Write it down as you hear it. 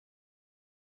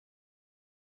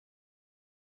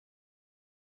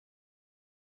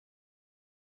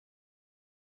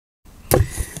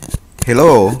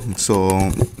Hello, so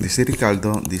this is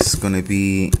Ricardo. This is gonna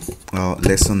be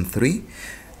lesson 3.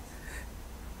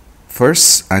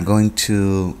 First, I'm going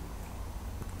to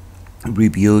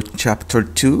review chapter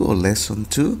 2 or lesson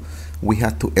 2. We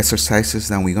have 2 exercises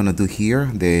that we're gonna do here.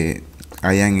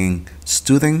 I am in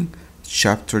student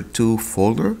chapter 2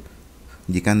 folder.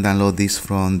 You can download this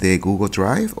from the Google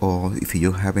Drive, or if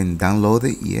you haven't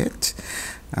downloaded yet,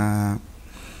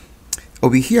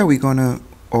 over here we're gonna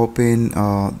open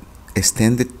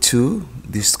extended 2.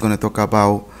 This is gonna talk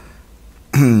about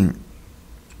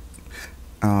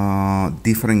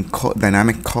different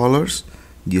dynamic colors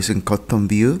using custom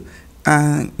view,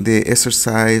 and the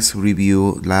exercise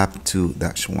review lab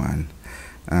 2-1.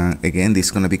 Again, this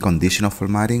is going to be conditional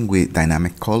formatting with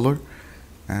dynamic color,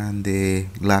 and the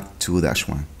lab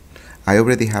 2-1. I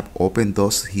already have opened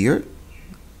those here,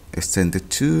 extended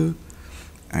 2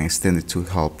 and extended 2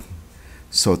 help.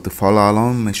 So to follow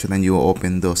along, make sure that you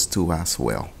open those 2 as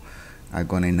well. I'm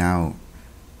going to now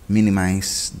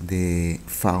minimize the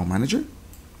file manager.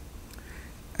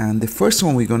 And the first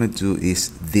one we're going to do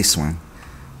is this one,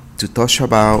 to touch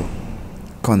about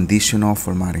conditional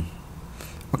formatting.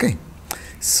 Okay,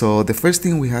 so the first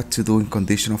thing we have to do in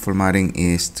conditional formatting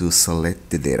is to select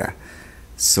the data.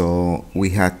 So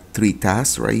we had 3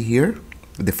 tasks right here.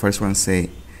 The first one say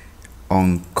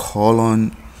on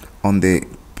column, on the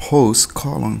post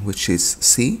column, which is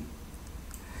C,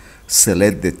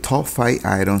 select the top 5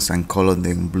 items and color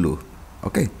them blue.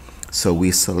 Okay, so we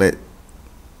select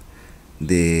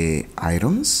the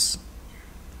items.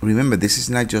 Remember, this is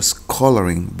not just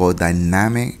coloring, but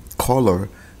dynamic color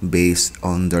based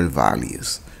on their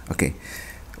values. Okay,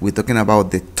 we're talking about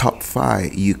the top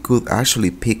 5. You could actually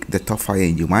pick the top 5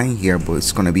 in your mind here, but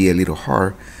it's gonna be a little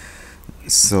hard.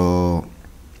 So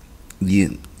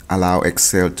you allow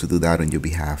Excel to do that on your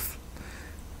behalf.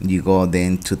 You go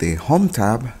then to the Home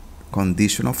tab,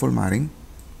 conditional formatting.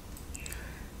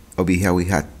 Over here we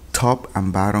had top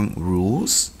and bottom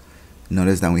rules.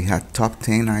 Notice that we had top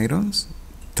 10 items,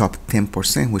 top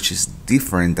 10%, which is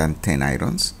different than 10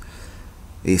 items.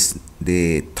 Is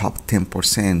the top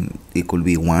 10%, it could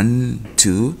be 1,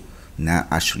 2, not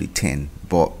actually 10,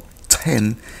 but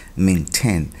 10 mean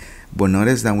 10. But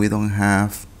notice that we don't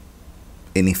have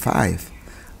any 5.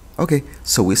 Okay,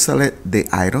 so we select the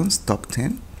items, top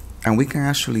 10, and we can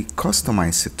actually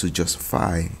customize it to just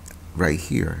 5 right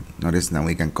here. Notice that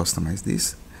we can customize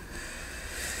this.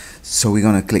 So we're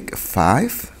gonna click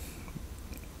 5.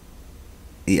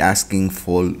 It's asking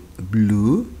for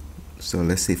blue. So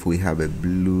let's see if we have a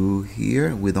blue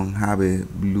here. We don't have a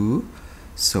blue.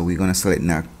 So we're gonna select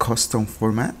now custom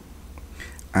format.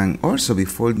 And also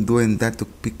before doing that, to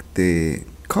pick the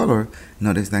color,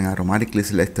 notice that I automatically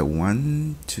select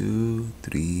 1, 2,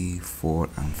 3, 4,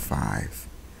 and 5.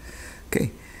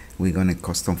 Okay, we're gonna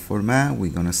custom format.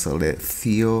 We're gonna select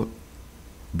field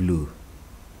blue.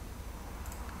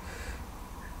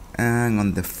 And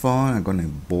on the font, I'm gonna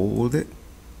bold it,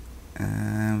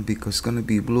 and because it's gonna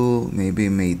be blue, maybe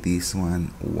make this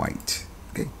one white.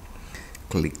 Okay,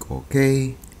 click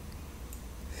OK,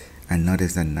 and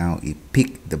notice that now it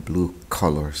picked the blue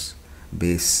colors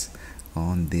based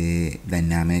on the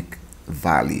dynamic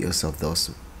values of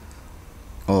those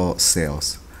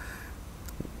cells.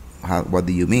 What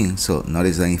do you mean? So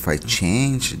notice that if I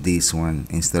change this one,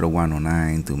 instead of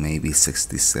 109 to maybe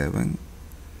 67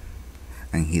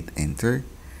 and hit enter,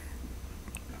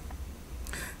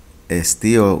 it's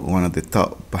still one of the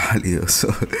top values.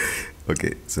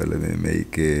 Okay, so let me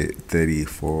make it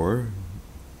 34.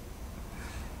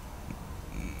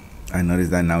 I notice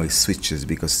that now it switches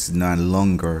because it's no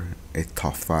longer a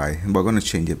top 5. We're going to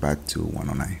change it back to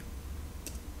 109.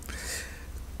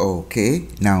 Okay,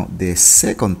 now the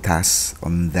second task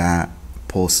on that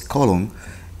post column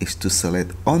is to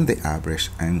select on the average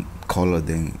and color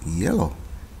them yellow.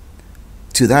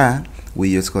 To that,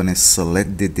 we're just going to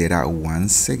select the data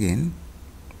once again,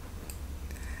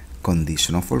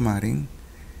 conditional formatting.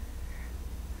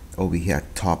 Over here,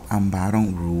 top and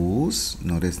bottom rules.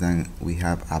 Notice that we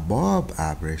have above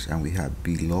average and we have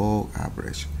below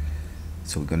average.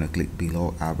 So we're going to click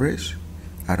below average,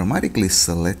 automatically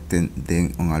selecting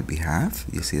them on our behalf.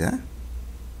 You see that?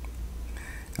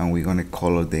 And we're going to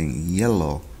color them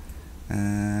yellow.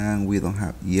 And we don't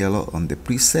have yellow on the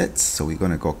presets, so we're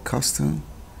going to go custom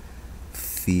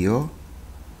field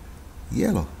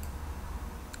yellow,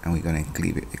 and we're going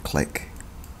to click.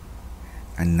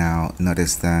 And now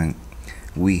notice that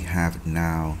we have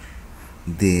now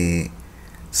the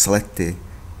selected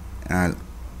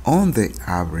on the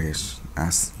average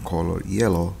as color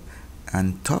yellow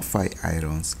and top 5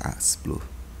 items as blue,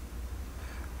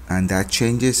 and that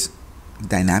changes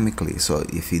dynamically. So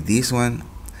if this one,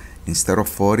 instead of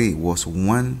 40, it was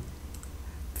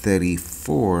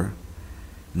 134,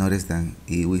 notice that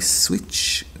it will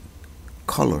switch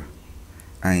color,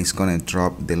 and it's gonna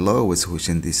drop the lowest, which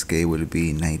in this case will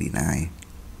be 99.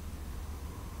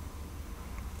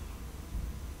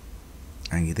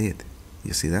 And it did.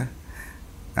 You see that?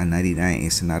 And 99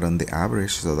 is not on the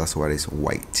average, so that's why it's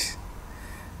white.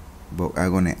 But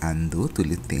I'm gonna undo to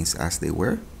leave things as they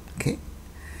were. Okay.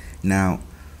 Now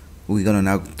we're gonna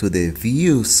now to the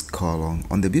views column.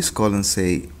 On the views column,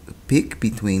 say pick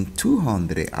between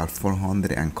 200 and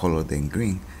 400 and color them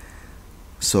green.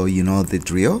 So you know the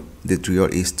drill. The drill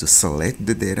is to select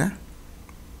the data,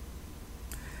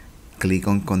 click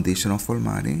on conditional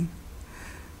formatting,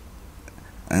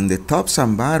 and the tops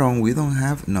and bottom, we don't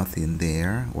have nothing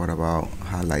there. What about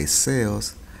highlight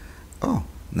cells? Oh,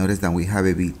 notice that we have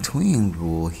a between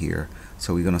rule here.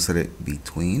 So we're gonna select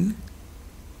between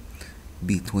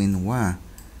what?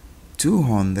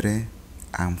 200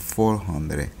 and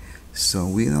 400. So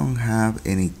we don't have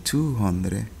any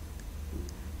 200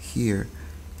 here.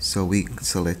 So we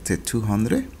selected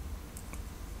 200.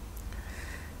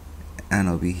 And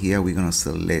over here, we're gonna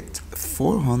select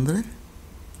 400.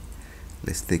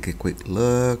 Let's take a quick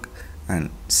look, and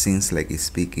seems like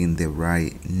it's picking the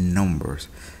right numbers.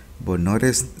 But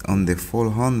notice on the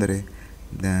 400,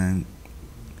 then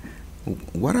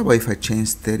what about if I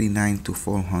change 39 to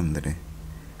 400?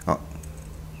 Oh,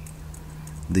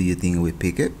 do you think we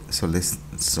pick it? So let's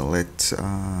select,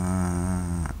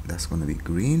 that's gonna be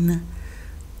green.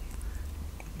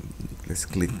 Let's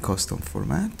click custom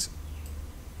format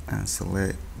and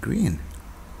select green.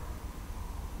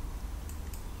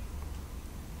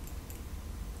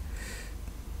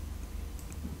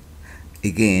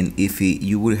 Again, if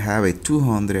you would have a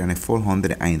 200 and a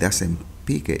 400 and it doesn't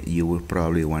pick it, you would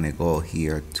probably want to go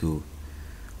here to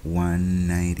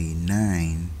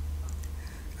 199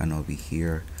 and over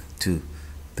here to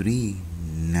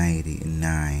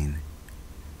 399,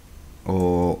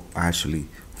 or actually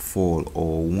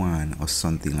 401 or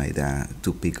something like that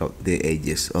to pick up the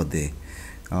edges of the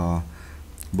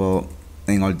but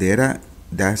in our data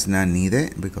that's not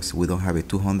needed because we don't have a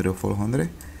 200 or 400.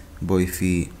 But if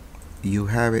you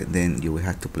have it, then you will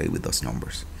have to play with those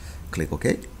numbers. Click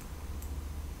OK.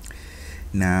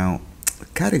 Now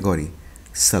category,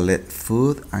 select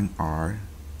food and art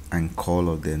and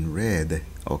color them red.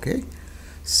 Okay,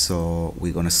 so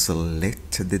we're gonna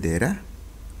select the data.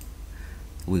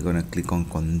 We're gonna click on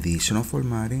conditional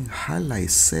formatting, highlight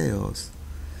cells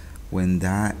when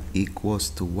that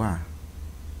equals to what?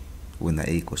 When that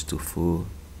equals to food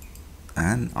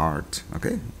and art.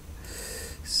 Okay,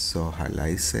 so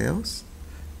highlight cells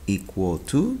equal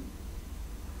to,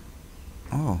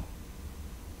 oh,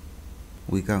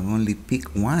 we can only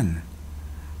pick one.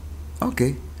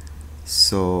 Okay,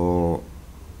 so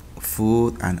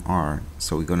food and art,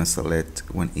 so we're gonna select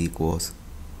when equals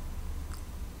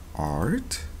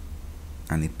art,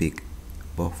 and it pick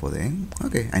both of them.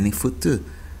 Okay, I need food too.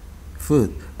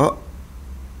 Food. Oh,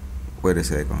 wait a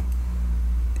second,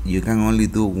 you can only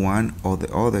do one or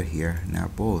the other here,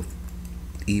 not both.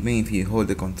 Even if you hold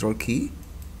the control key,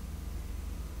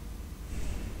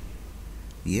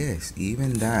 yes,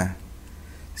 even that.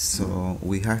 So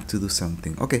we have to do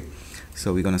something. Okay,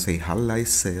 so we're gonna say highlight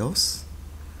cells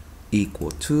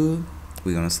equal to,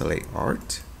 we're gonna select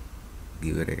art,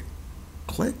 give it a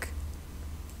click,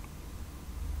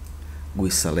 we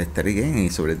select it again,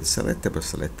 it's already selected, but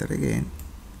select it again.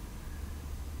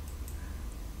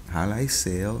 Highlight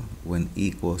cell when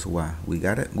equals what? We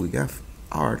got it, we got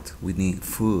art, we need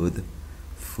food.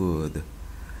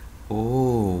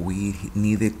 Oh, we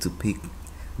needed to pick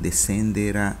the same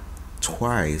data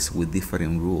twice with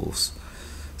different rules.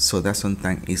 So that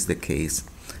sometimes is the case.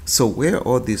 So where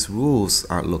all these rules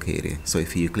are located, so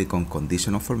if you click on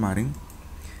conditional formatting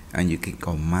and you click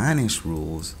on manage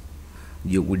rules,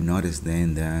 you would notice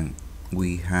then that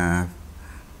we have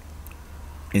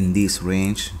in this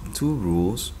range 2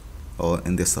 rules, or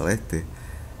in the selected.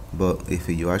 But if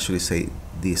you actually say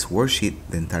this worksheet,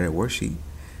 the entire worksheet,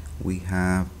 we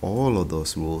have all of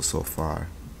those rules so far: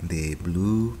 the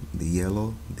blue, the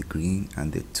yellow, the green,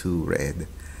 and the 2 red.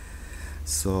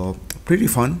 So pretty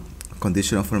fun.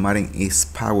 Conditional formatting is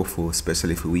powerful,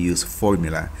 especially if we use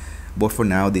formula. But for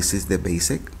now, this is the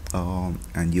basic,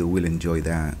 and you will enjoy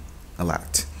that a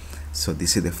lot. So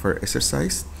this is the first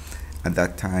exercise. At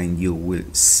that time, you will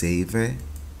save it,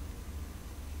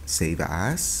 save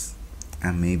as,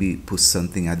 and maybe put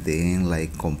something at the end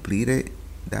like completed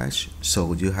dash,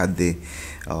 so you have the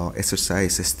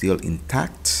exercise still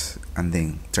intact, and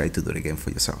then try to do it again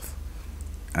for yourself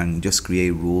and just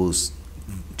create rules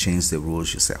change the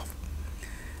rules yourself.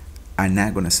 I'm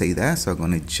not gonna say that, so I'm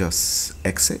gonna just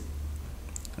exit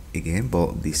again.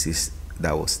 But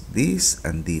that was this,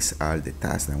 and these are the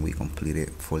tasks that we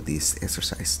completed for this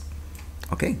exercise.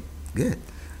 Okay, good.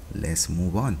 Let's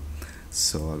move on.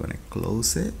 So I'm gonna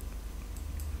close it,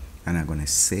 and I'm gonna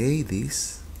say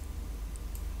this.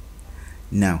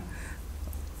 Now,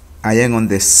 I am on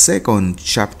the second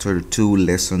chapter 2,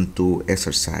 lesson 2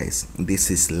 exercise. This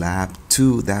is lab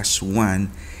 2-1,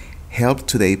 help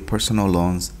today personal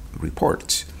loans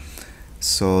report.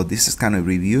 So this is kind of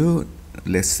review.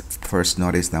 Let's first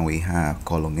notice that we have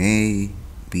column A,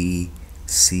 B,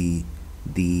 C,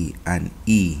 D, and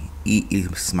E. E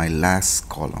is my last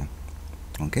column.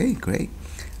 Okay, great.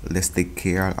 Let's take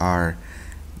care of our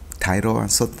title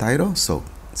and subtitle. So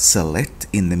select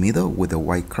in the middle with a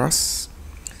white cross.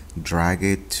 Drag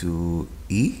it to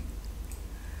E.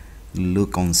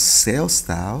 Look on sales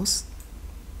styles.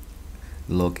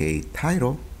 Locate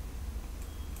title.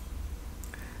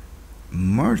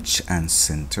 Merge and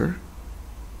center.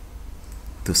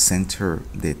 To center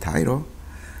the title,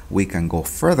 we can go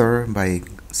further by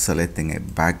selecting a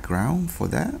background for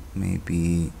that.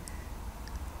 Maybe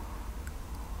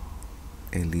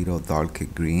a little darker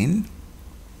green.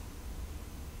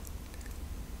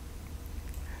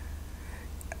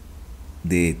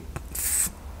 The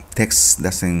text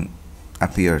doesn't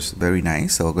appear very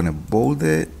nice, so I'm gonna bold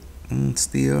it.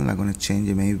 Still, I'm gonna change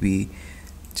it maybe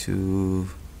to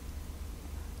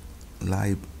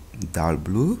light dark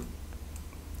blue.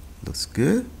 Looks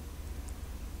good.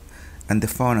 And the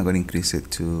font, I'm gonna increase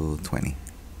it to 20.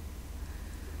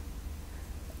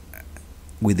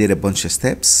 We did a bunch of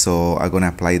steps, so I'm gonna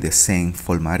apply the same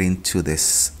formatting to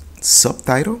this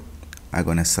subtitle. I'm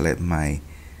gonna select my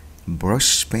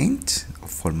brush paint,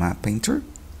 format painter,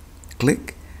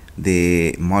 click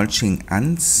the marching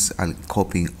ants. I'll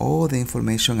copy all the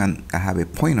information, and I have a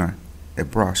pointer, a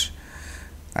brush.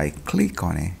 I click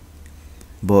on it,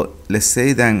 but let's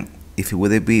say that if it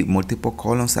would be multiple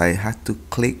columns, I have to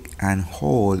click and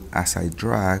hold as I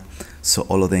drag, so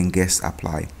all of them gets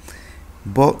applied.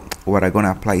 But what I'm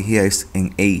gonna apply here is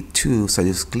in A2, so I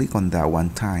just click on that one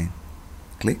time,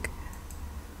 click,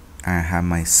 and I have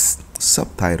my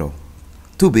subtitle.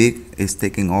 Too big, it's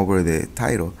taking over the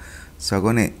title, so I'm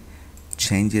gonna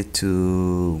change it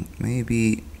to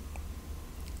maybe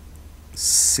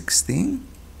 16.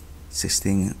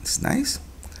 16 is nice.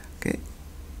 Okay,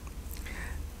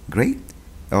 great.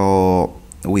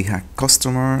 We have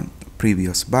customer,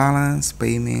 previous balance,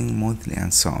 payment, monthly,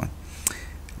 and so on.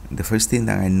 The first thing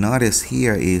that I notice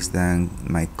here is that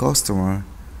my customer,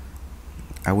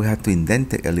 I will have to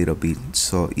indent it a little bit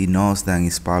so it knows that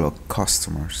it's part of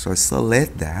customer. So I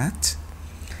select that.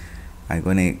 I'm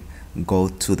gonna go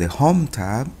to the home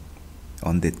tab.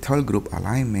 On the third group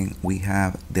alignment, we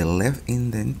have the left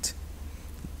indent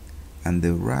and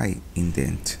the right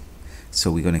indent.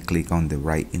 So we're gonna click on the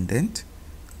right indent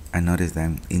and notice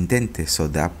them indented, so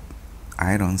that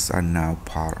items are now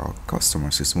part of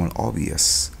customers. It's more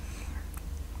obvious.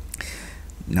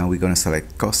 Now we're gonna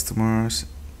select customers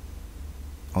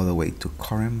all the way to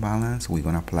current balance. We're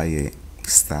gonna apply a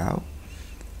style.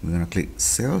 We're gonna click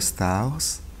sales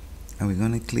styles, and we're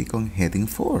gonna click on heading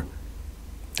 4.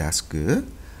 That's good.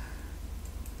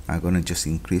 I'm gonna just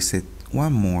increase it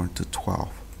one more to 12.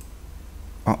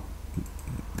 Oh,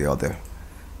 the other.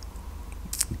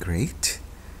 Great.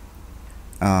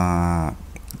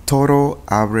 Total,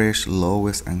 average,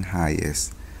 lowest, and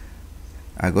highest.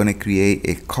 I'm gonna create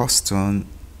a custom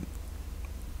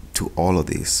to all of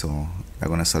these. So I'm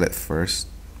gonna select first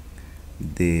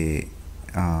the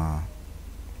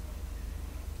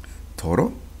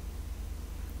total.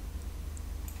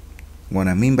 What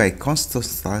I mean by custom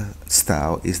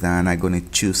style is that I'm gonna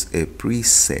choose a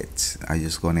preset. I'm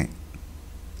just gonna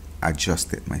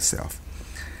adjust it myself.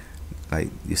 Like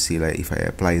you see, like if I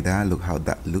apply that, look how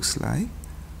that looks like.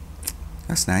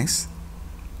 That's nice.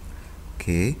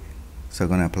 Okay, so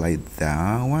I'm gonna apply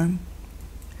that one.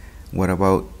 What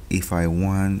about if I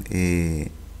want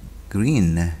a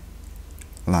green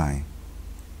line?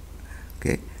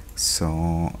 Okay,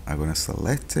 so I'm gonna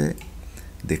select it.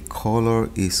 The color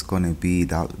is gonna be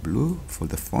dark blue for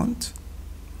the font.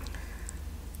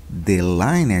 The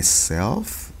line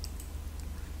itself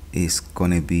is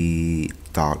gonna be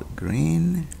dark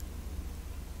green.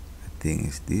 I think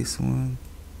it's this one.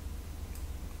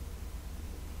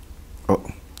 Oh,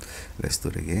 let's do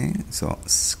it again. So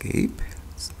escape.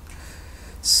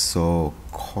 So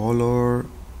color,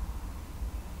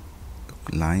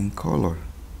 line color,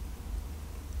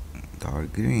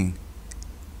 dark green.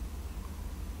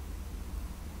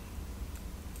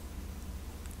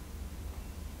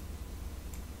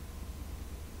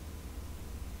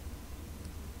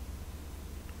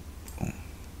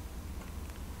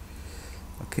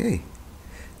 Okay,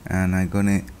 and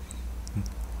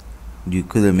you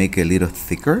could make it a little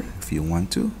thicker if you want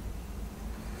to.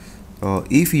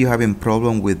 If you having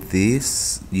problem with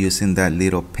this using that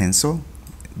little pencil,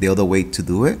 the other way to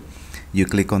do it, you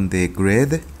click on the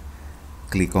grid,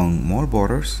 click on more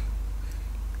borders,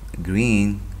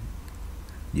 green.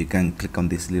 You can click on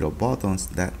these little buttons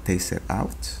that takes it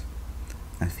out.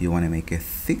 And if you want to make it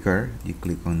thicker, you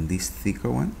click on this thicker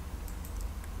one,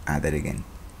 add it again,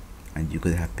 and you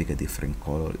could have pick a different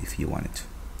color if you wanted to.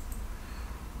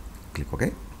 Click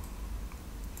OK,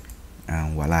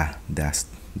 and voila, that's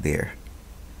there.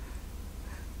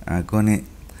 I'm gonna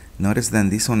notice that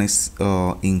this one is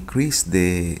increase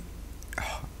the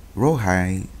row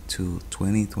height to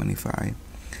 2025.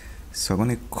 So I'm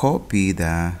gonna copy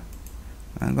that.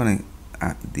 I'm gonna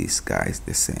add these guys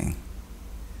the same.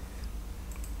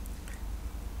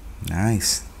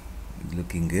 Nice,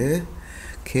 looking good.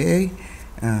 Okay,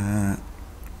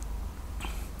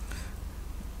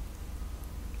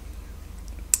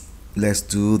 let's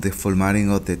do the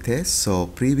formatting of the test. So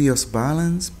previous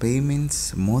balance,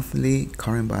 payments, monthly,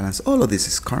 current balance, all of this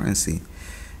is currency.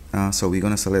 So we're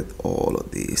gonna select all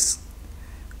of this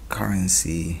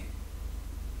currency,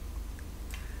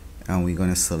 and we're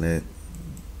gonna select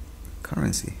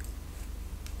currency.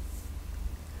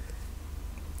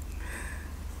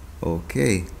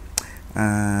 Okay,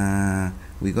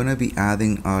 we're gonna be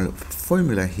adding our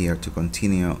formula here to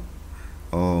continue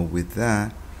with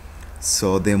that.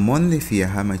 So the monthly fee, I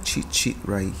have my cheat sheet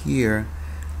right here.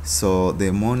 So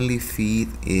the monthly fee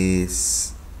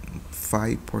is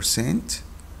 5%.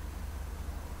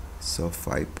 So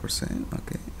 5%,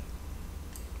 okay.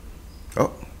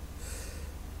 Oh.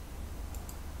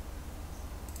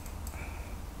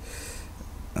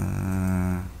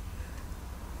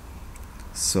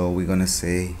 So we're gonna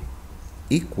say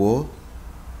equal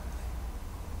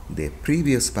the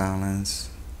previous balance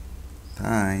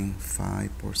times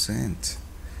 5%.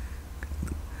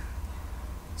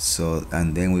 So,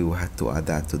 and then we will have to add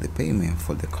that to the payment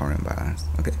for the current balance.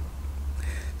 Okay,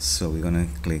 so we're gonna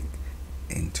click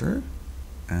enter,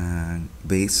 and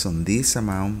based on this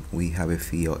amount we have a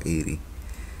fee of 80.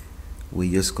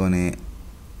 We're just gonna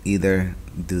either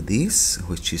do this,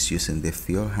 which is using the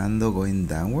fill handle going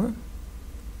downward,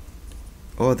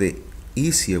 or the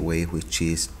easier way, which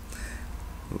is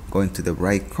going to the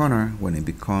right corner. When it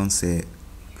becomes a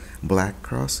black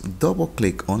cross, double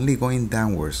click, only going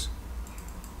downwards.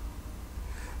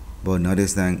 But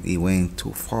notice that it went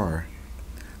too far,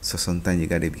 so sometimes you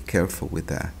gotta be careful with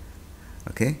that.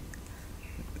 Okay,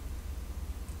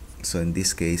 so in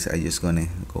this case I just gonna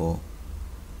go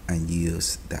and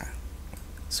use that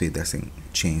so it doesn't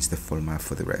change the format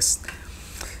for the rest.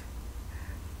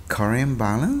 Current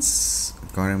balance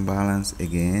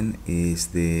again is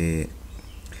the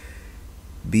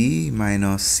B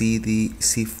minus CD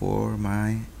C4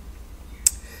 my.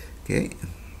 Okay,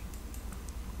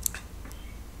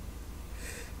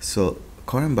 so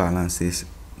current balance is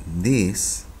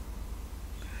this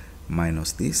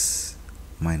minus this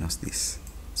minus this.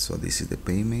 So this is the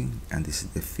payment and this is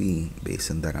the fee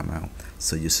based on that amount.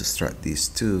 So you subtract these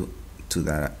two to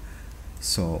that.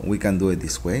 So we can do it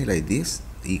this way, like this,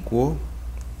 equal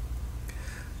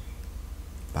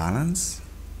balance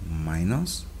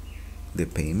minus the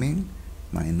payment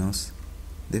minus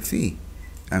the fee.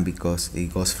 And because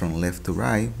it goes from left to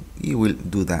right, you will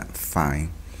do that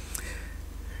fine.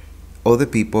 Other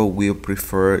people will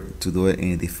prefer to do it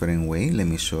in a different way. Let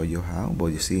me show you how.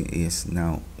 But you see, it's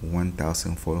now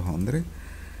 1,400.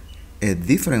 A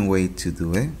different way to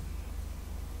do it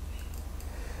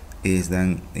is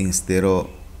then, instead of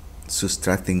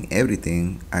subtracting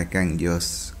everything, I can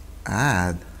just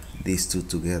add these two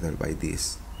together by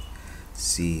this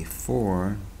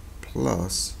C4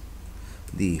 plus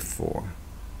D4,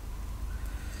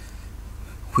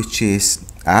 which is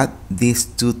add these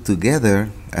two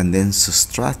together and then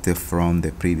subtract it from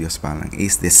the previous balance.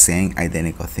 It's the same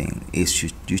identical thing. It's you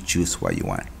choose what you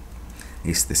want.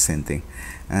 It's the same thing.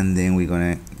 And then we're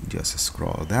gonna just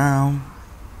scroll down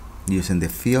using the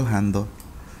fill handle,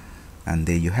 and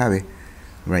there you have it.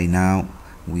 Right now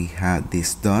we have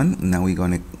this done. Now we're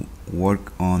gonna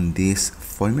work on these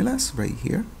formulas right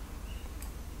here.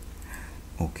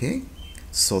 Okay,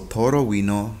 so total, we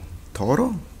know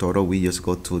total we just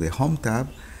go to the home tab,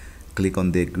 click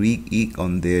on the Greek E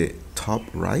on the top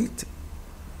right,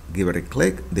 give it a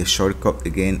click. The shortcut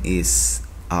again is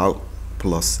Alt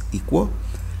plus equal,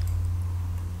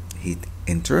 hit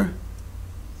enter.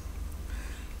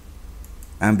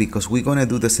 And because we're gonna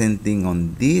do the same thing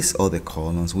on these other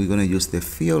columns, we're gonna use the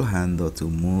fill handle to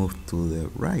move to the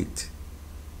right.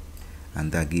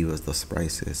 and that gives us those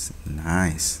prices.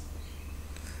 Nice.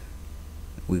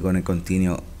 We're gonna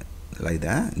continue like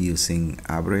that using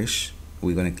average.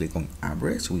 We're gonna click on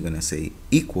average. We're gonna say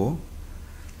equal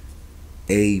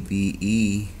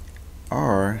AVER.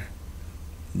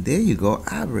 There you go,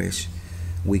 average.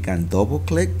 We can double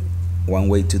click. One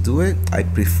way to do it, I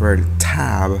prefer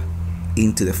tab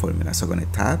into the formula. So I'm gonna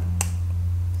tab.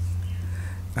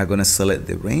 I'm gonna select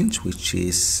the range, which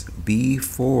is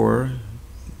B4,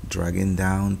 dragging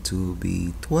down to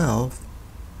B12.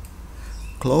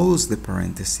 Close the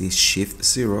parentheses, shift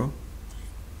 0,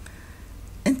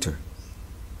 enter.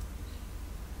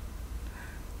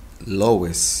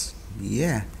 Lowest,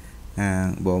 yeah.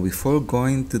 Well, before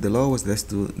going to the lowest, let's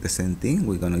do the same thing.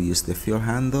 We're gonna use the fill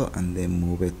handle and then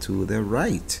move it to the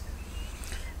right.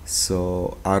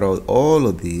 So out of all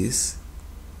of these,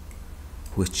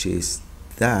 which is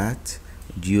that,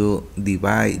 you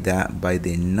divide that by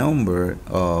the number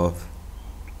of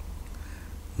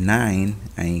 9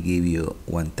 and it give you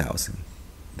 1000.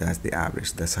 That's the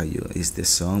average. That's how you, it's the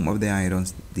sum of the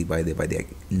items divided by the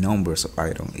numbers of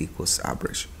items equals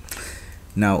average.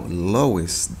 Now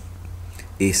lowest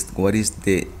is what is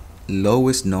the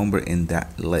lowest number in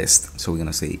that list. So we're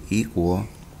gonna say equal,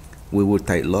 we will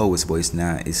type lowest, but it's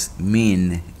not, it's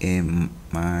min,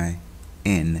 M-I-N,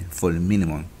 for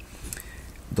minimum.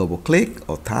 Double click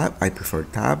or tab, I prefer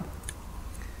tab.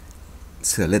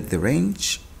 Select the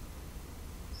range,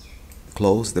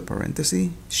 close the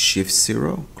parenthesis, shift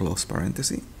 0, close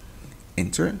parenthesis,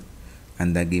 enter,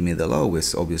 and that give me the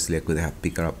lowest. Obviously I could have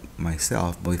picked it up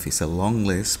myself, but if it's a long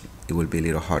list, it will be a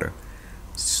little harder.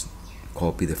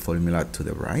 Copy the formula to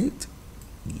the right.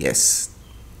 Yes,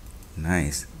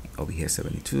 nice. Over here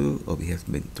 72, over here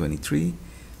 23,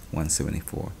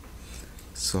 174.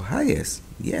 So highest,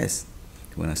 yes.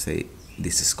 You want to say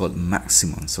this is called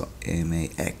maximum, so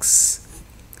MAX.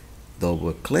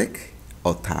 Double click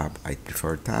or tab, I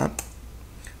prefer tab.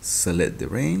 Select the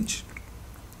range,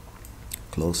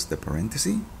 close the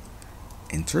parenthesis,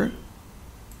 enter,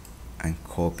 and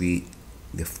copy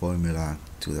the formula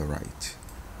to the right.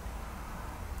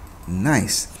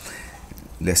 Nice.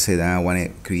 Let's say that I want to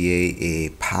create a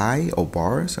pie or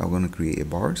bars. I'm going to create a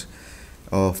bars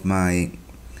of my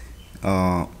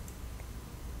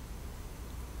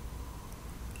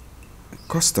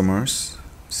customers.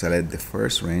 Select the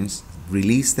first range,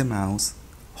 release the mouse,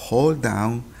 hold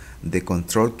down the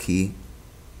control key,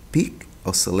 pick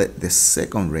or select the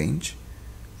second range.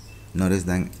 Notice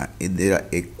that they are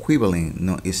equivalent,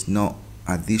 no, it's not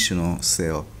additional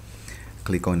cell.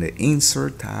 Click on the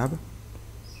insert tab,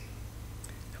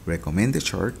 recommend the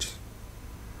chart,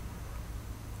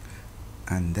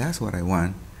 and that's what I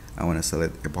want. I want to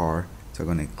select a bar, so I'm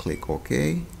going to click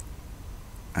OK,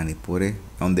 and it put it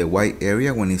on the white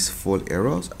area. When it's full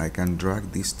arrows, I can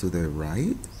drag this to the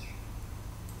right.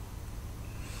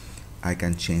 I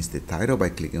can change the title by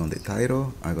clicking on the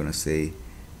title. I'm going to say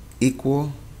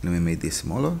equal. Let me make this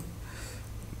smaller.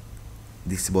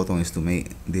 This button is to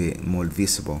make the more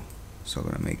visible, so I'm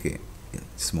going to make it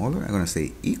smaller. I'm going to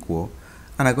say equal,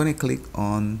 and I'm going to click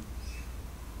on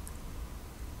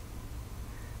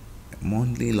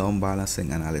monthly loan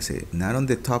balancing analysis, not on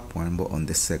the top one but on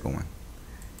the second one,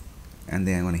 and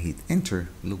then I'm going to hit enter.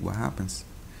 Look what happens,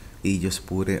 it just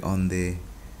put it on the,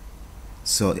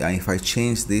 so if I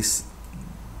change this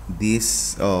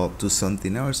to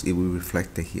something else, it will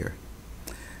reflect it here.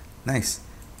 Nice.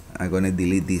 I'm going to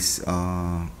delete these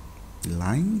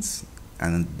lines,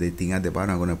 and the thing at the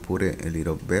bottom I'm going to put it a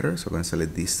little better. So I'm going to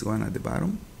select this one at the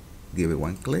bottom, give it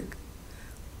one click.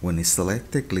 When it's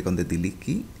selected, click on the delete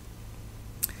key.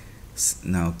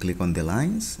 Now click on the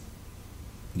lines.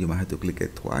 You might have to click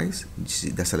it twice. You see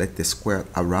that select the square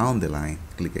around the line.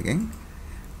 Click again.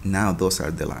 Now those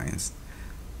are the lines.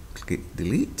 Click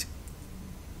delete.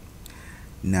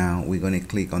 Now we're going to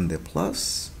click on the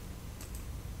plus.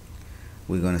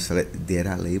 We're going to select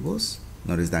data labels.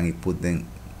 Notice that it put them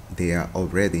there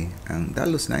already, and that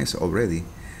looks nice already,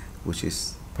 which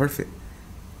is perfect.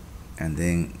 And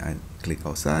then I click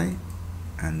outside,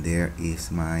 and there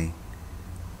is my,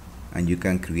 and you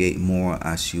can create more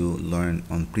as you learn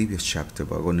on previous chapter,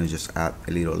 but I'm going to just add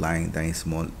a little line that is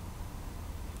more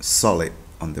solid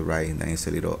on the right, that is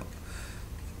a little,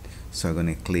 so I'm going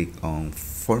to click on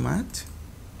format.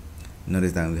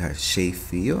 Notice that we have shape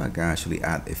field. I can actually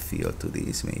add a field to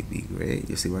this, maybe gray.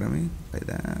 You see what I mean? Like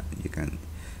that. You can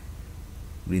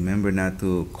remember not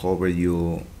to cover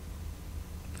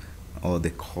all the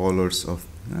colors of,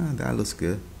 that looks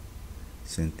good.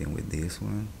 Same thing with this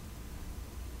one.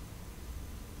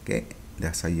 Okay,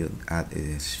 that's how you add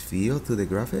a field to the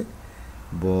graphic.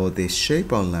 But the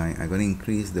shape outline, I'm going to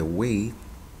increase the weight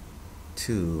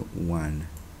 2 1,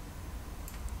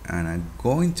 and I'm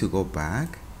going to go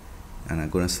back and I'm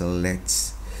going to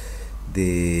select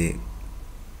the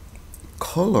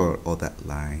color of that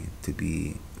line to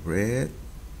be red,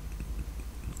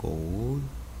 gold,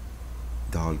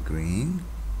 dark green.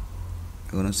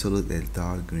 I'm going to select the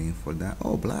dark green for that.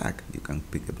 Oh, black, you can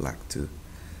pick a black too,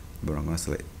 but I'm going to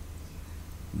select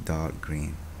dark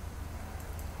green.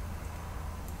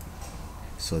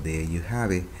 So there you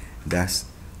have it. That's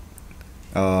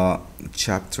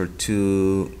chapter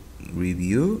 2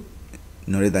 review.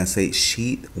 Notice that say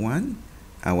sheet 1.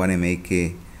 I want to make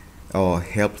a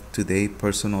help today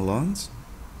personal loans,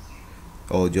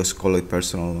 or just call it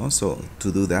personal loans. So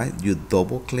to do that, you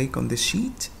double click on the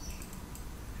sheet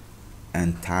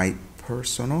and type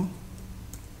personal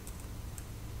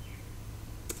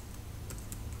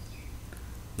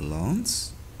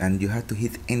loans, and you have to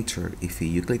hit enter. If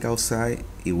you click outside,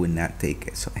 it will not take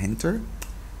it. So enter.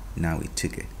 Now it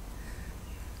took it.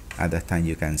 At that time,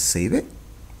 you can save it.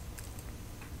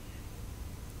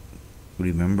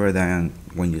 Remember that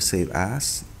when you save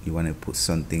as, you want to put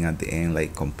something at the end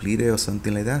like completed or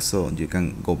something like that, so you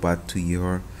can go back to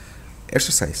your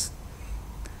exercise.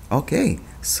 Okay,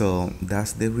 so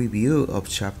that's the review of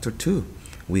chapter 2.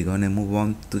 We're gonna move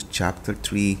on to chapter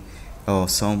 3, or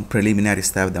some preliminary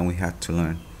stuff that we had to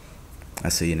learn.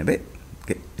 I'll see you in a bit.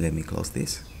 Okay, let me close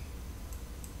this.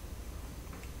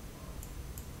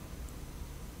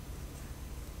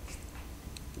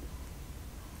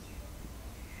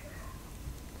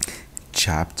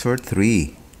 Chapter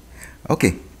 3.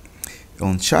 Okay,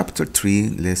 on chapter 3,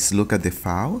 let's look at the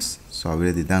files. So I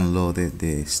already downloaded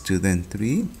the student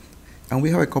 3, and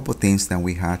we have a couple things that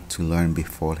we had to learn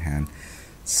beforehand.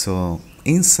 So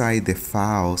inside the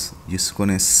files, you're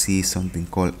gonna see something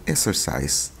called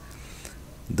exercise.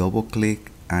 Double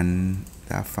click on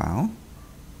that file.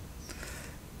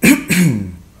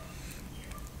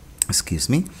 Excuse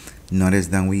me. Notice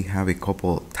that we have a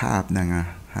couple tabs that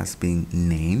has been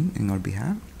named in our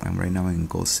behalf. I'm right now in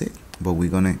Goal 6, but we're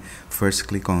gonna first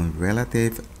click on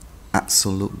relative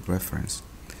absolute reference,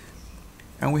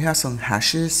 and we have some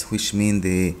hashes, which mean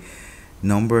the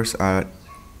numbers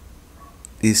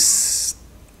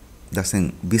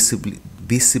doesn't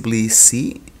visibly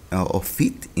see or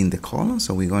fit in the column.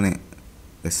 So we're gonna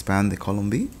expand the column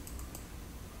B,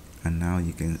 and now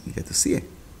you can get to see it.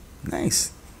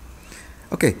 Nice.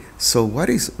 Okay, so what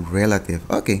is relative?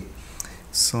 Okay,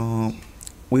 so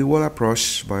we were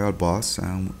approached by our boss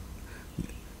and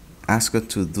asked her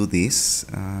to do this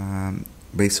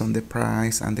based on the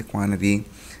price and the quantity,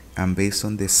 and based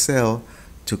on the sale,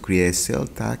 to create sale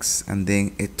tax and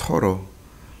then a total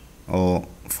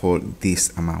for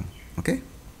this amount. Okay,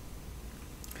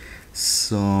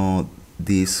 so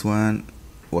this one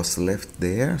was left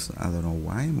there, so I don't know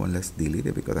why, but let's delete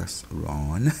it because that's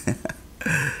wrong.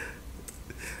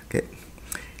 Okay,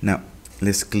 now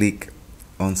let's click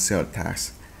on sale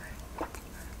tax.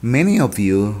 Many of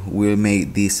you will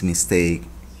make this mistake,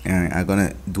 and I'm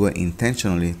gonna do it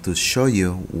intentionally to show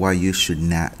you what you should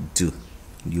not do.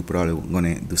 You're probably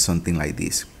gonna do something like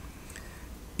this.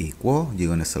 Equal, you're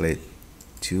gonna select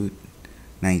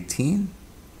 219,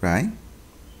 right?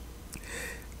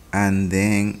 And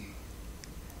then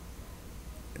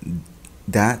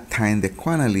that time the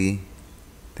quantity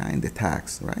time the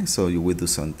tax, right? So you will do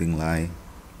something like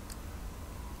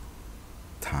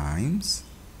times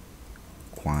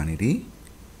quantity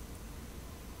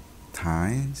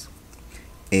times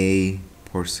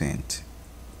 %.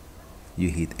 You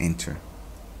hit enter,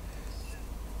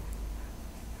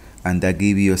 and that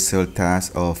gives you a sale tax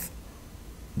of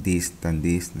this and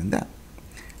this and that.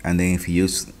 And then if you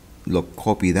use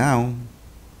copy down,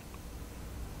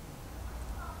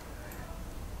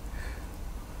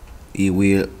 it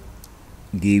will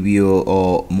give you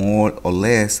more or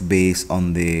less based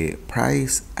on the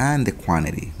price and the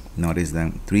quantity. Notice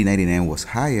that $3.99 was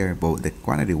higher, but the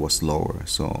quantity was lower,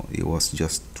 so it was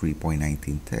just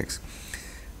 3.19 text.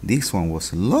 This one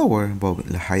was lower, but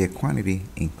the higher quantity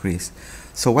increased.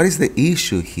 So what is the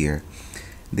issue here?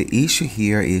 The issue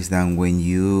here is that when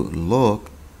you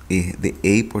look, the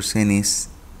 8% is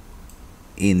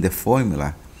in the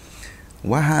formula.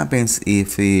 What happens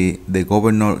if the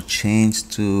governor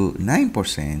changed to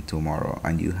 9% tomorrow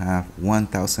and you have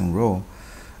 1,000 row?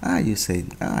 You say,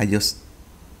 I just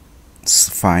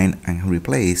find and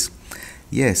replace.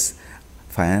 Yes,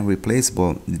 find and replace,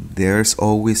 but there's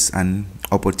always an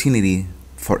opportunity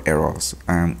for errors.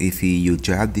 If your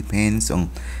job depends on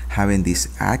having this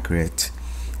accurate,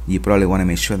 you probably want to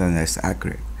make sure that that's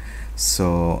accurate.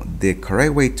 So the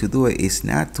correct way to do it is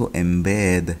not to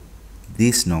embed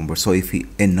this number. So if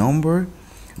a number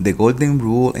The golden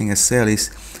rule in Excel is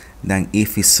that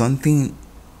if it's something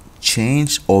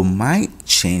change or might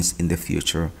change in the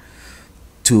future,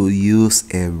 to use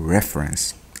a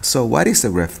reference. So what is a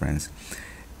reference?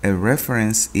 A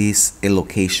reference is a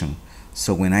location.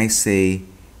 So when I say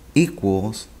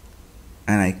equals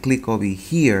and I click over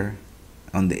here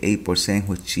on the 8%,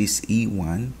 which is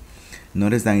E1,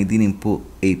 notice that it didn't put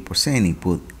 8%, it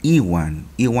put E1.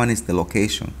 E1 is the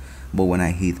location. But when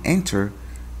I hit enter,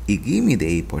 it gives me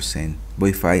the 8%. But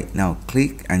if I now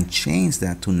click and change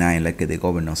that to 9 like the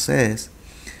governor says,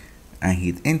 and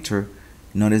hit enter,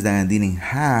 notice that I didn't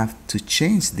have to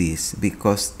change this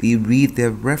because it read the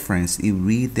reference, it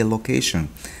read the location.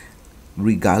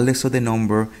 Regardless of the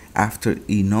number, after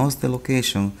it knows the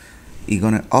location, it's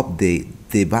gonna update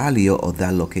the value of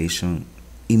that location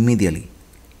immediately.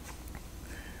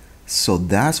 So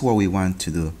that's what we want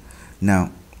to do.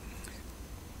 Now,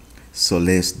 so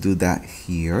let's do that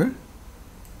here.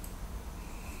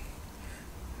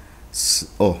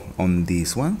 So, on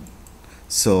this one.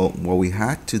 So what we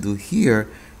had to do here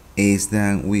is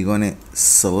that we're gonna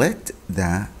select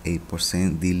that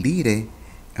 8%, delete it,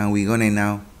 and we're gonna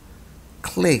now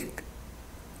click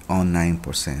on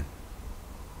 9%,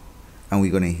 and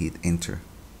we're gonna hit enter.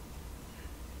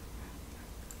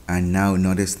 And now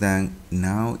notice that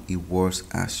now it works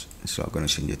as, so I'm gonna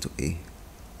change it to A.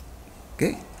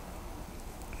 Okay.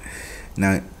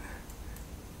 Now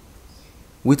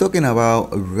we're talking about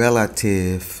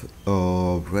relative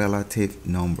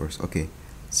numbers. Okay,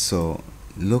 so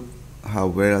look how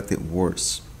relative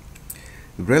works.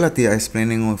 Relative,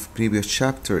 explaining of previous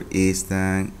chapter, is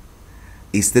that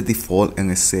is the default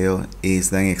in Excel. Is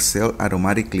that Excel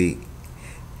automatically,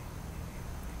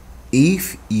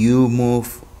 if you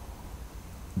move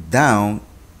down,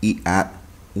 it add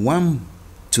 1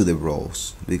 to the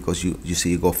rows, because you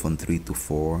see you go from 3 to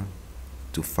 4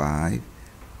 to 5.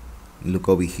 Look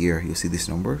over here, you see this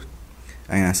number,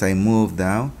 and as I move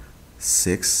down,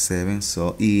 6, 7,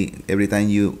 so every time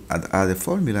you add a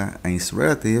formula and it's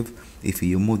relative, if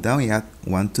you move down, you add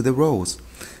 1 to the rows.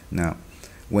 Now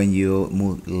when you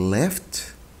move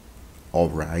left or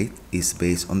right, it's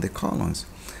based on the columns,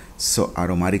 so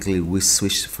automatically we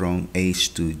switch from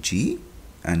H to G,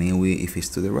 and then if it's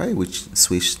to the right, we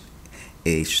switch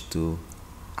H to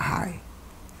I.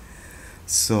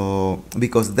 So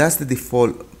because that's the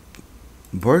default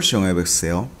version of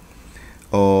Excel,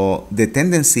 the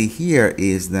tendency here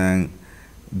is that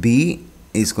B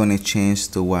is going to change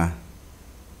to what?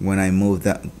 When I move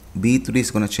that, B3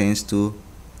 is going to change to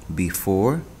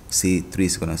B4, C3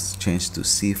 is going to change to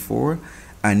C4,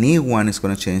 and E1 is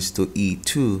going to change to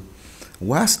E2.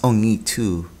 What's on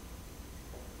E2?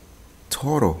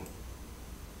 Total.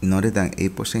 Notice that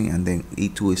 8%, and then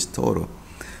E2 is total.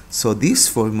 So this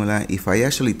formula, if I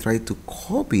actually try to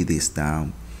copy this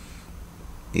down,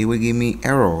 it will give me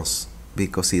errors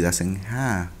because it doesn't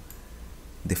have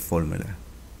the formula.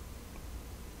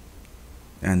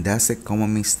 And that's a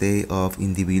common mistake of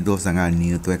individuals that are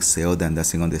new to Excel that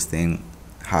doesn't understand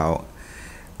how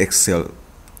Excel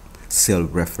cell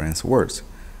reference works.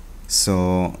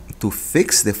 So to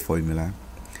fix the formula,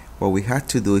 what we had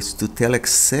to do is to tell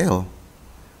Excel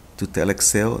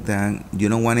that you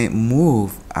don't want to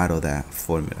move out of that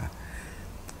formula.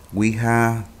 We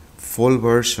have full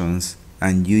versions,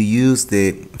 and you use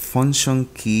the function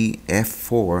key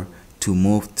F4 to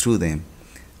move through them.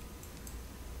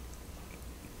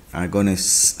 I'm gonna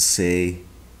say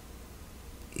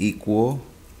equal,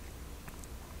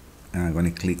 and I'm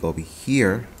gonna click over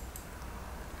here.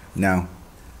 Now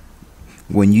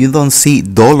when you don't see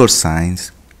dollar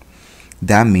signs,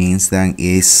 that means that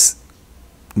it's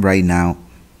right now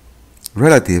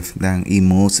relative, then it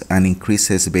moves and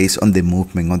increases based on the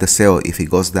movement of the cell. If it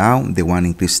goes down, the 1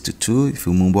 increases to 2. If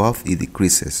you move off, it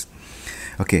decreases.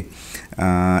 Okay,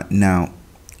 now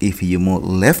if you move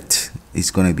left, it's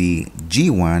going to be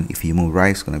G1. If you move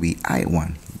right, it's going to be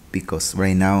I1, because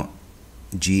right now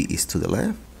G is to the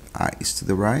left, I is to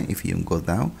the right. If you go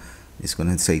down, it's going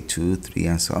to say 2, 3,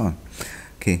 and so on.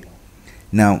 Okay,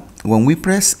 now when we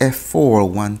press F4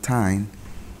 one time,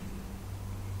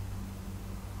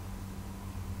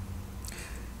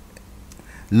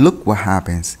 look what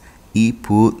happens. E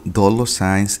put dollar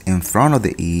signs in front of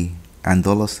the E and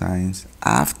dollar signs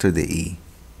after the E.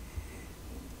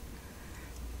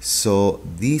 So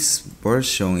this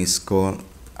version is called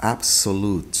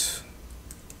absolute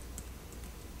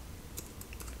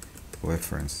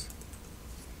reference.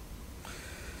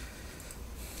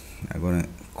 I'm gonna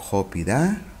copy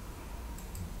that,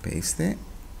 paste it.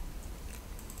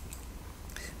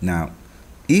 Now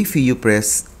if you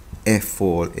press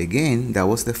F4 again, that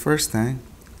was the first time,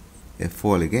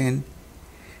 F4 again,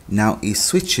 Now it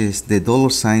switches the dollar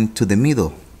sign to the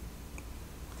middle.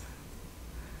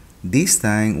 This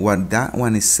time what that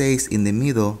one says in the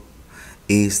middle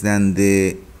is that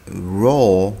the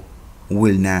row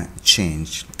will not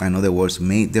change. In other words,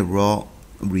 make the row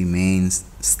remains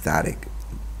static.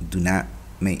 Do not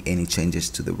make any changes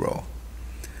to the row.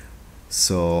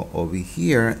 So over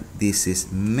here, this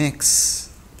is mix,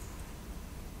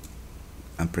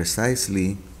 and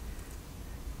precisely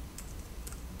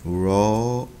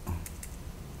row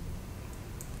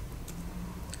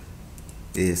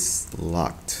is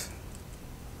locked.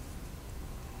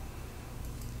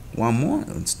 One more.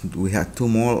 We have two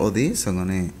more of these.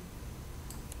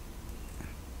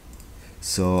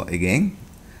 So again,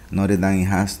 notice that it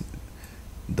has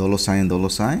dollar sign, dollar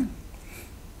sign.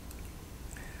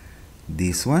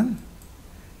 This one,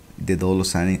 the dollar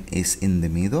sign is in the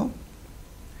middle.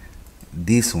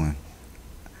 This one.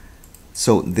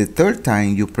 So the third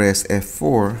time you press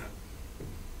F4,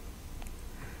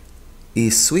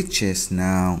 it switches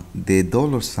now the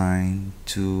dollar sign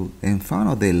to in front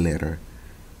of the letter.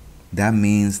 That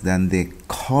means that the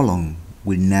column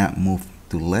will not move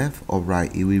to left or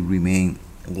right. It will remain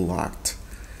locked.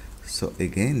 So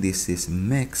again, this is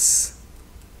mix,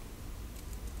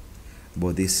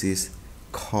 but this is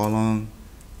column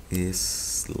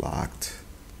is locked.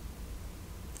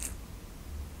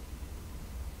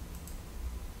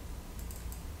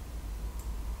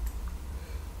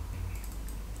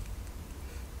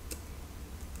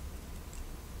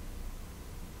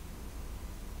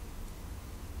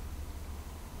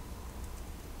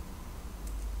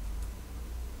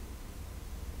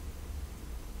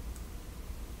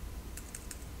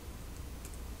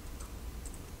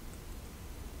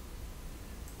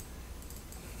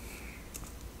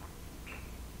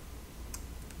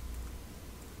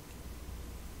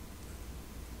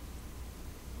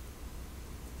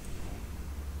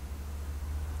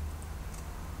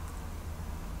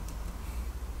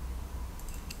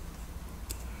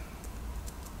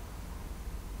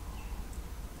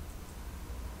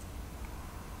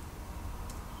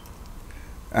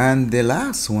 And the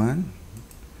last one,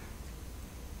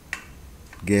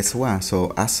 guess what?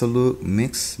 So absolute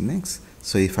mix.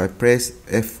 So if I press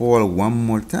F4 one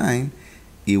more time,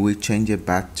 it will change it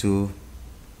back to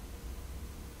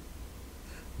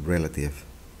relative,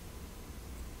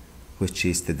 which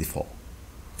is the default.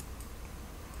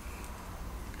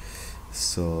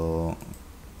 So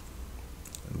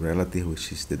relative,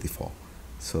 which is the default.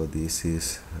 So this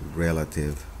is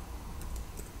relative,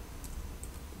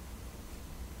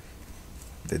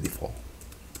 the default.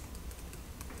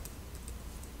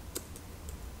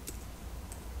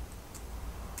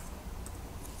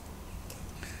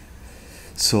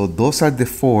 So those are the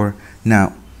four.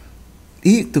 Now,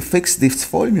 to fix this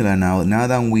formula now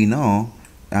that we know,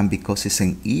 and because it's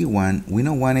an E1, we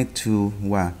don't want it to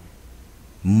what?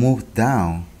 Move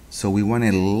down. So we want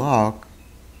to lock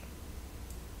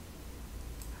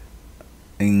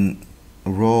in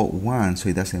row 1 so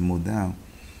it doesn't move down.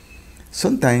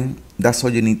 Sometimes that's all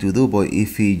you need to do, but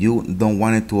if you don't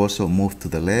want it to also move to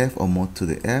the left or move to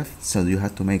the F, so you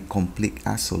have to make complete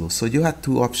absolute. So you have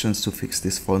two options to fix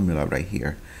this formula right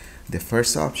here. The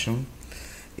first option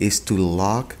is to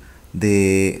lock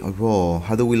the row.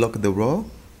 How do we lock the row?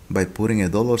 By putting a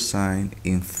dollar sign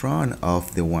in front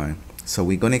of the one. So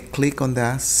we're going to click on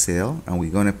that cell and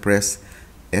we're going to press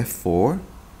F4,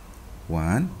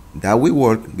 1. That will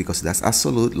work because that's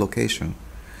absolute location.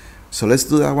 So let's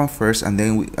do that one first, and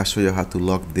then I'll show you how to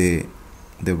lock the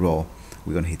row.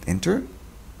 We're going to hit enter.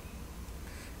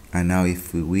 And now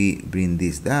if we bring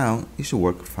this down, it should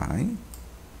work fine.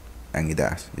 And it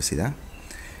does. You see that?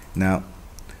 Now,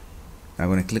 I'm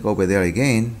going to click over there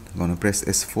again. I'm going to press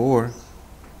S4.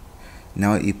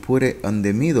 Now it put it on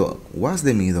the middle. What's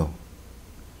the middle?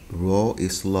 Row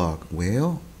is locked.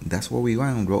 Well, that's what we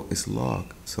want. Row is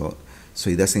locked. So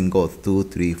it doesn't go 2,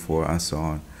 3, 4, and so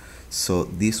on. So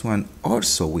this one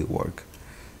also will work.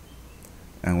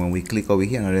 And when we click over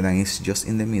here, other than it's just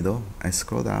in the middle, I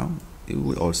scroll down, it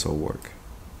will also work.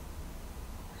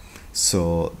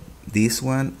 So this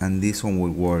one and this one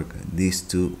will work. These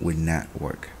two will not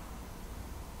work.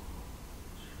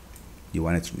 You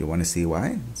want to see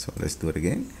why? So let's do it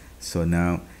again. So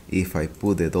now if I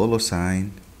put the dollar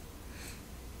sign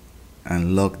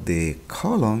and lock the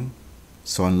column,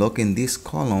 so I'm locking this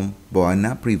column, but I'm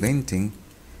not preventing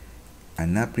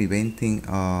I'm not preventing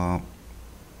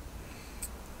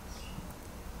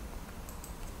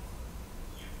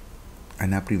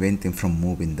from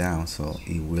moving down, so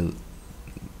it will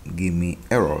give me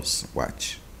errors.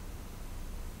 Watch.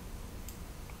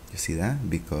 You see that?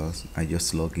 Because I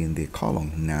just log in the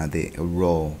column, not the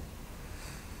row.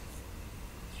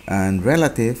 And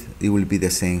relative, it will be the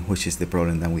same, which is the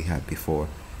problem that we had before.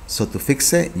 So to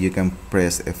fix it, you can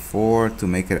press F4 to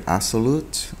make it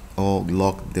absolute or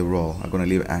lock the row. I'm gonna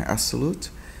leave it an absolute.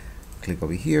 Click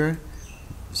over here,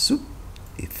 zoop,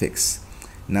 it fixed.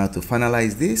 Now to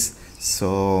finalize this,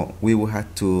 so we will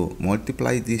have to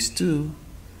multiply these two,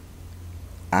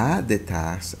 add the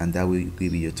tax, and that will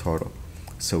give you a total.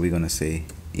 So we're gonna say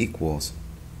equals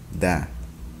that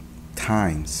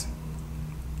times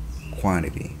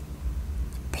quantity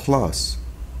plus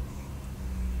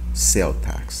sale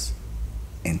tax.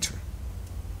 Enter.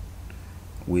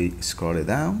 We scroll it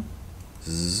down,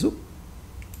 zoop,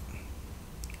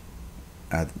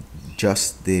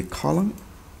 adjust the column,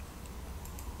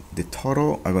 the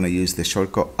total. I'm gonna use the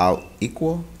shortcut Alt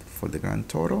equal for the grand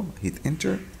total. Hit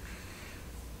enter,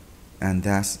 and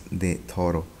that's the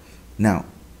total. Now,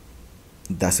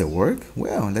 does it work?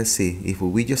 Well, let's see. If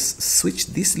we just switch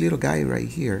this little guy right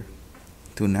here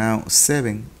to now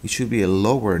 7, it should be a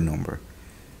lower number.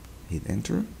 Hit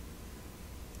enter,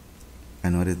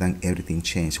 and notice that everything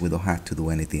changed. We don't have to do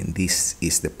anything. This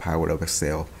is the power of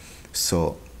Excel.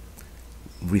 So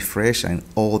refresh and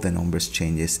all the numbers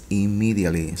changes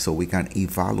immediately, so we can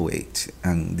evaluate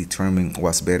and determine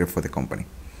what's better for the company.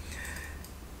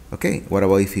 Okay, what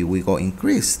about if we go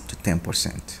increase to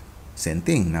 10%? Same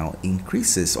thing, now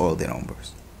increases all the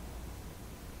numbers.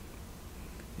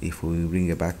 If we bring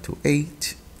it back to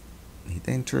 8, hit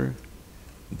enter,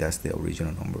 that's the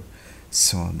original number.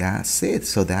 So that's it.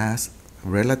 So that's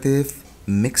relative,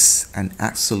 mixed, and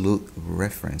absolute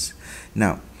reference.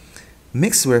 Now,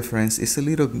 mixed reference is a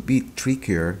little bit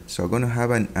trickier, so I'm going to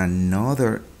have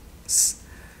another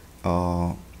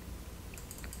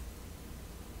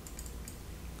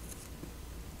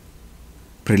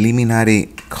preliminary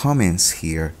comments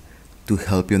here to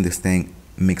help you understand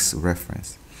mixed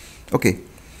reference. Okay,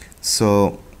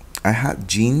 so I had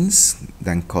jeans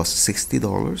that cost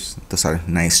 $60. Those are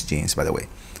nice jeans, by the way.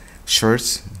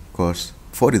 Shirts cost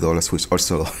 $40, which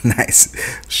also nice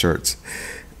shirts.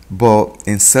 But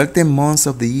in certain months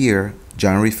of the year,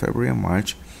 January, February, and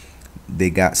March, they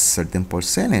got certain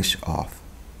percentage off.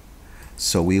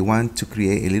 So we want to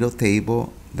create a little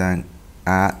table that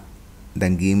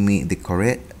give me the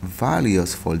correct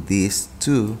values for these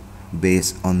two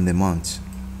based on the months.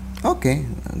 Okay,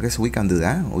 I guess we can do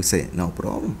that. We say no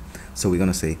problem. So we're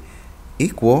gonna say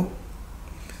equal.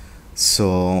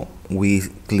 So we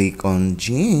click on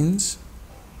jeans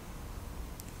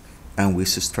and we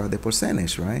subtract the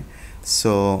percentage, right?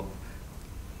 So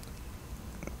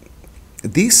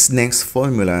this next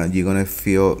formula, you're gonna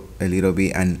feel a little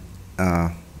bit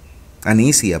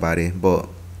uneasy about it, but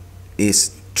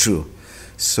it's true.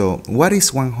 So what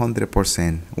is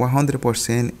 100%?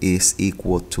 100% is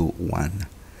equal to 1,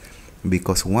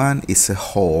 because 1 is a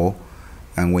whole,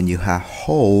 and when you have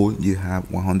whole, you have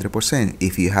 100%.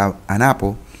 If you have an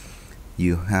apple,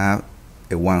 you have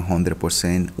a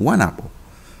 100% one apple,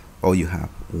 or you have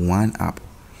one apple.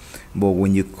 But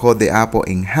when you cut the apple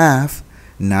in half,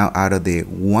 now out of the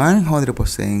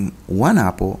 100% one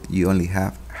apple, you only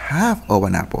have half of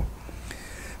an apple.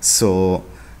 So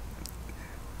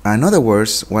in other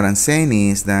words, what I'm saying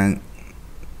is that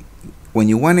when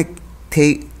you want to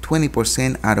take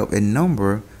 20% out of a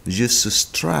number, you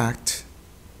subtract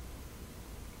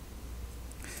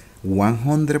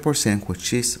 100%,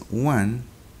 which is 1,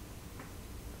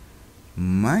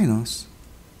 minus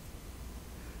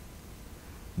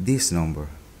this number.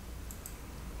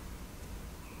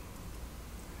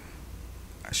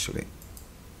 Actually,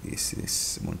 this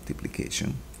is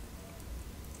multiplication.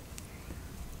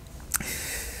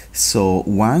 So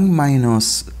 1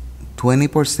 minus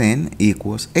 20%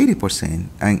 equals 80%,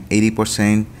 and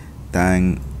 80%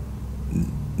 times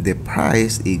the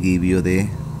price, it gives you the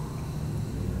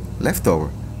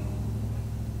leftover,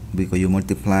 because you're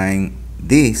multiplying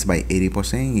this by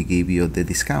 80%, it gives you the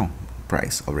discount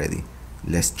price already.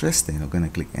 Let's test it. I'm gonna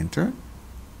click enter.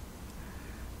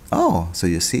 Oh, so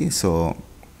you see, so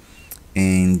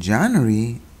in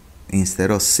January, instead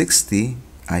of 60,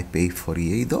 I pay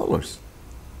 $48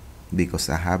 because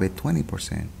I have a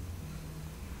 20%.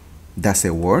 Does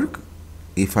it work?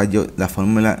 If I do the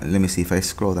formula, let me see if I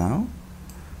scroll down.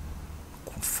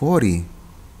 40.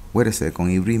 Wait a second,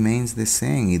 it remains the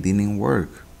same. It didn't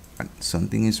work.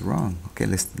 Something is wrong. Okay,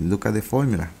 let's look at the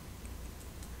formula.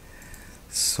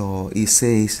 So it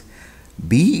says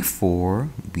B4.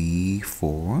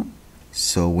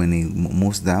 So when it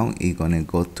moves down, it's gonna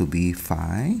go to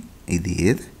B5. It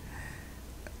did.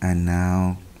 And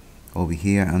now over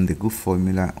here on the good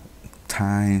formula,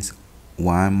 times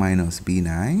 1 minus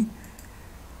B9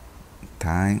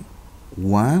 times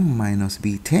 1 minus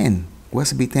B10.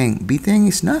 What's B10? B10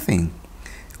 is nothing.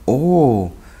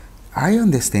 Oh, I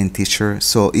understand, teacher.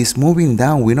 So it's moving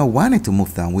down. We don't want it to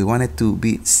move down. We want it to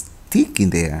be sticking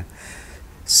there.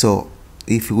 So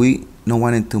if we don't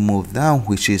want it to move down,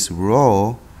 which is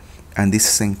row, and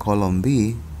this is in column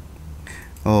B,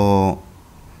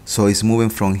 so it's moving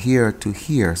from here to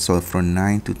here. So from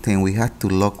 9 to 10, we had to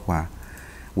lock what?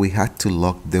 We had to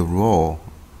lock the row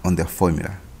on the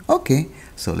formula. Okay,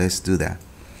 so let's do that.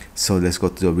 So let's go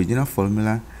to the original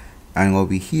formula, and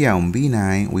over here on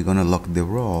B9 we're gonna lock the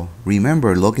row.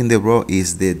 Remember, locking the row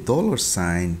is the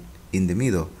 $ in the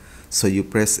middle. So you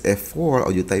press F4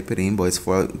 or you type it in, but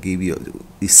F4 give you,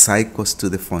 it cycles to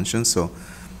the function, so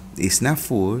it's not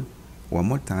full. One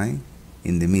more time,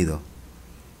 in the middle.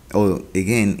 Or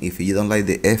again, if you don't like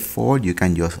the F4, you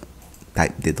can just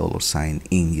type the $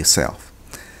 in yourself.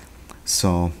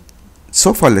 So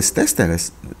far, let's test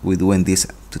it. We're doing this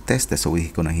to test it, so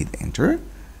we're gonna hit enter,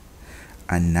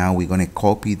 and now we're gonna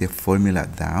copy the formula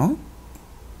down.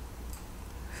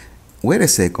 Wait a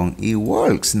second, it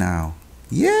works now.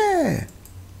 Yeah,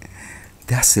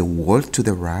 that's a word to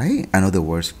the right. In other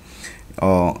words,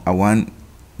 I want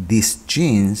these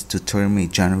genes to turn me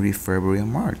January, February,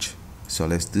 and March. So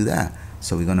let's do that.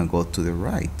 So we're gonna go to the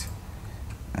right,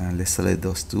 and let's select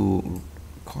those two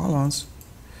columns.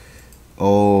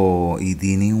 Oh, it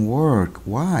didn't work.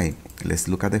 Why? Let's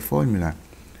look at the formula.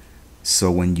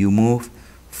 So when you move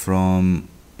from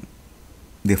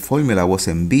the formula was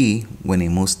in B, when it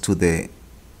moves to the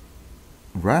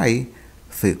right,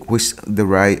 which the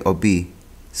right of B?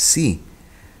 C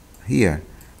here,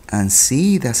 and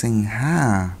C doesn't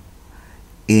have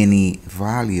any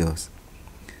values.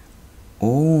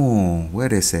 Oh,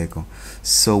 wait a second.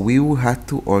 So we will have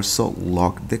to also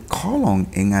lock the column.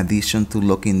 In addition to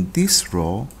locking this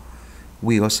row,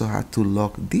 we also have to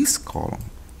lock this column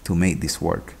to make this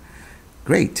work.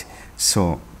 Great.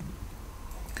 So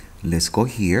let's go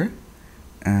here,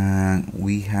 and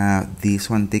we have this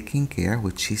one taken care,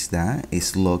 which is that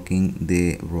it's locking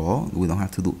the row. We don't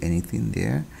have to do anything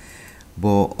there.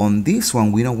 But on this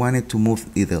one, we don't want it to move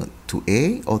either to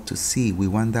A or to C. We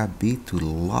want that B to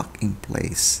lock in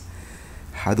place.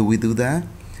 How do we do that?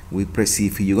 We press,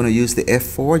 if you're going to use the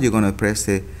F4, you're going to press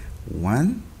it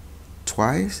 1,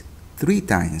 twice, 3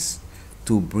 times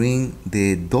to bring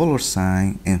the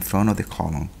 $ in front of the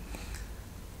column.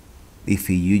 If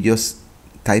you just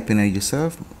type in it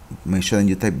yourself, make sure that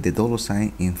you type the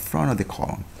 $ in front of the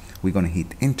column. We're going to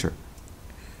hit enter.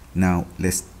 Now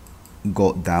let's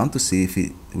go down to see if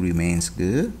it remains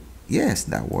good. Yes,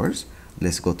 that works.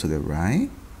 Let's go to the right.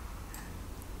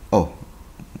 Oh,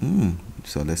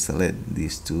 so let's select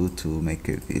these two to make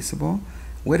it visible.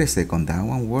 Wait a second, that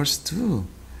one works too.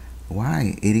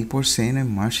 Why? 80% in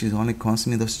March is only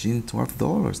costing me those jeans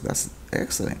 $12. That's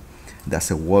excellent. That's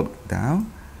a walk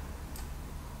down.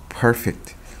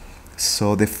 Perfect.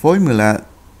 So the formula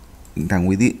that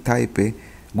we did type it,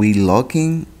 we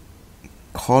locking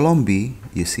column B.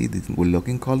 You see, we're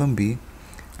locking column B,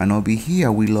 and over here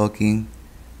we're locking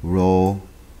row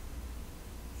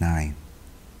 9,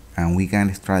 and we can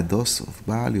extract those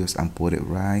values and put it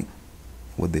right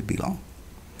where they belong.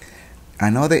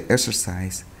 Another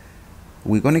exercise,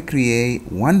 we're going to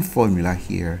create one formula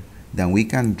here that we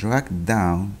can drag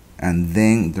down and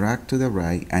then drag to the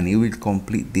right, and it will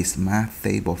complete this math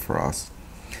table for us.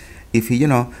 If you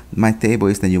know, my table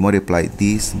is that you multiply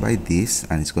this by this,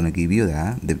 and it's going to give you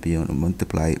that. Then you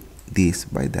multiply this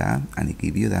by that, and it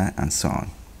give you that, and so on.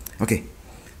 Okay,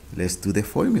 let's do the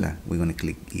formula. We're going to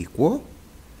click equal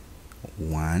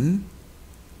 1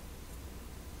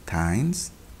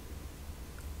 times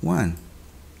 1,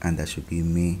 and that should give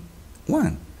me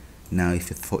 1. Now, if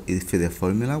the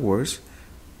formula works,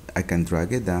 I can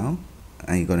drag it down,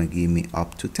 and it's going to give me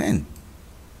up to 10.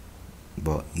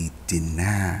 But it did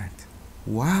not.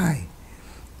 Why?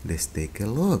 Let's take a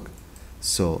look.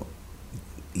 So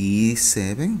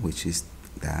E7, which is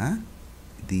that,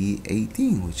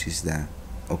 D18, which is that.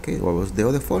 Okay, what was the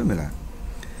other formula?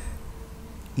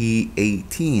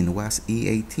 E18. What's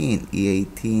E18?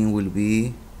 E18 will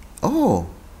be, oh,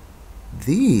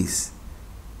 this.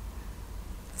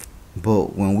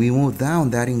 But when we move down,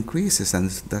 that increases,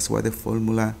 and that's why the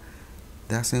formula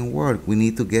doesn't work. We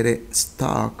need to get it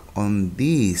stuck on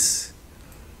this.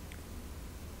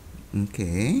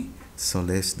 Okay, so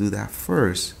let's do that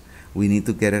first. We need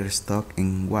to get it stuck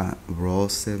in what? Row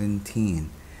 17.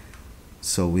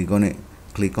 So we're gonna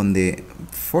click on the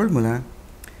formula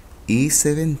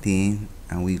E17,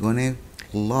 and we're gonna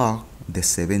lock the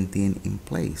 17 in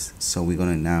place. So we're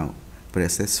gonna now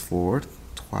press S4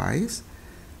 twice.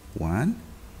 1,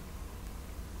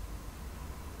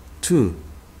 2.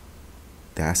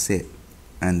 That's it.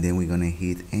 and then we're gonna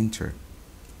hit enter.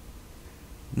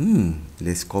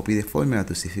 Let's copy the formula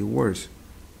to see if it works.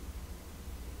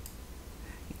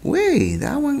 Wait,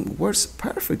 that one works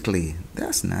perfectly.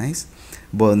 That's nice.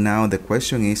 But now the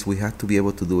question is, we have to be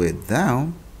able to do it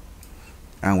down,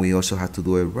 and we also have to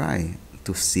do it right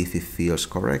to see if it fills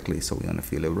correctly. So we're gonna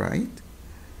fill it right.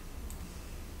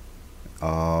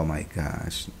 Oh my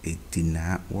gosh, it did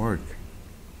not work,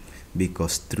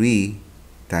 because 3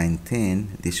 times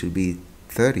 10, this should be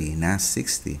 30, not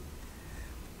 60.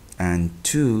 And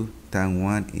 2 times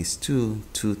 1 is 2,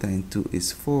 2 times 2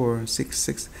 is 4, 6,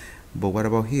 6. But what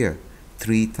about here?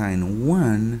 3 times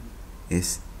 1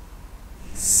 is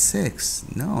 6.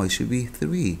 No, it should be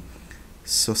 3.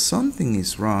 So something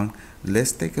is wrong.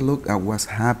 Let's take a look at what's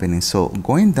happening. So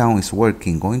going down is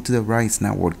working, going to the right is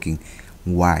not working.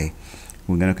 Why?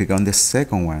 We're gonna click on the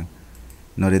second one.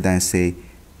 Notice that I say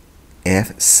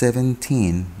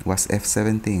F17. What's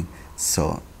F17?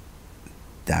 So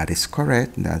that is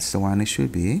correct. That's the one it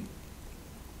should be.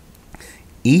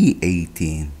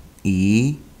 E18.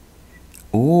 E.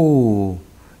 Oh,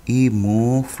 E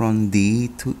moved from D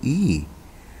to E.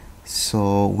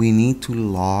 So we need to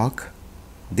lock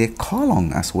the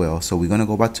column as well. So we're going to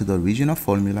go back to the original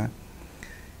formula.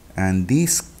 And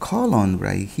this column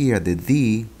right here, the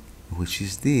D, which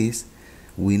is this,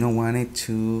 we don't want it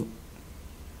to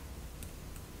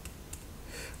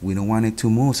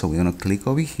move. So we're going to click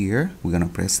over here. We're going to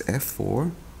press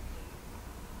F4.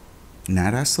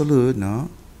 Not absolute, no.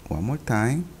 One more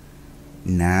time.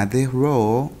 Not the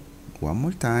row. One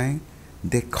more time.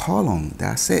 The column.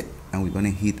 That's it. And we're going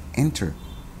to hit enter.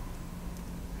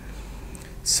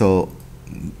 So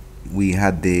we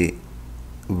had the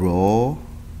row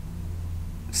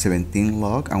 17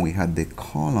 locked, and we had the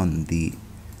column D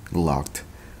locked.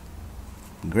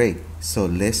 Great. So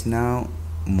let's now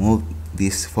move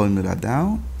this formula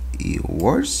down. It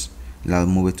works. Let's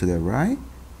move it to the right.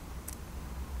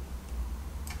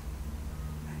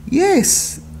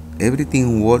 Yes,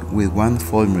 everything worked with one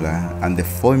formula, and the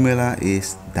formula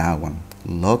is that one.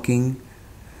 Locking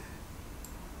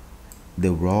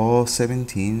the row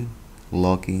 17,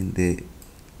 locking the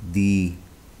D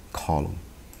column.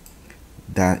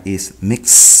 That is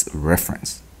mixed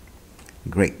reference.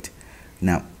 Great.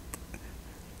 Now,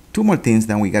 two more things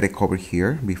that we got to cover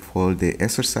here before the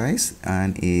exercise,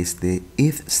 and is the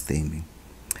if statement.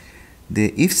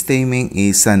 The if statement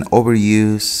is an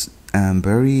overused and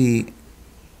very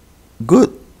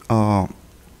good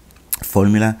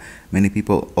formula. Many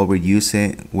people overuse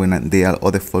it when there are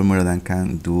other formulas that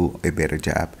can do a better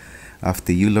job.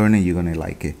 After you learn it, you're gonna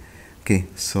like it. Okay,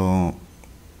 so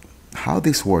how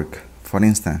this work? For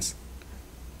instance,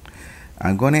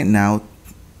 I'm gonna now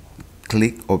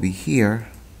click over here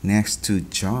next to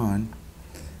John.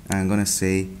 I'm gonna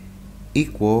say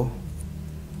equal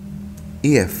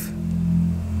if.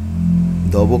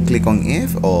 Double click on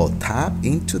if, or tap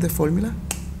into the formula.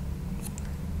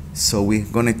 So we're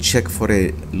gonna check for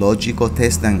a logical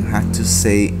test and have to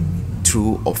say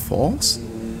true or false.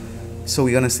 So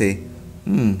we're gonna say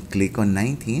click on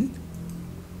 19,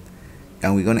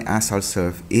 and we're gonna ask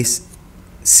ourselves, is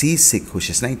C6, which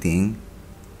is 19,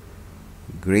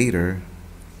 greater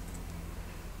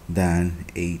than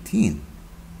 18?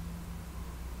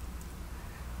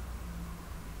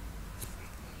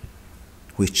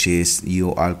 Which is,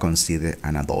 you are considered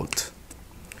an adult.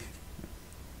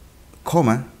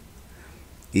 Comma,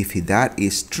 if that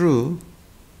is true,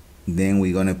 then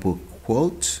we're gonna put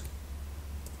quote,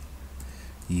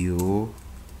 you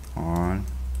are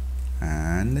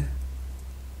an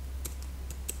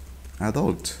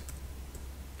adult.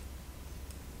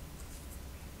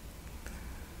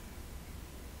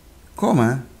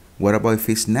 Comma, what about if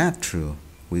it's not true?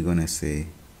 We're gonna say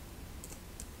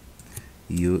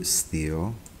you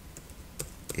still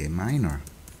a minor.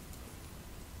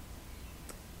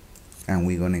 And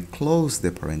we're gonna close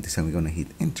the parenthesis, and we're gonna hit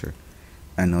enter.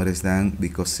 And notice that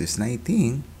because it's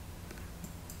 19,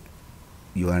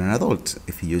 you are an adult.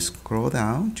 If you scroll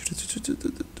down,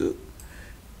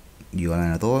 you are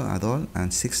an adult,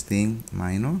 and 16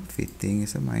 minor, 15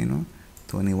 is a minor,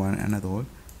 21 an adult,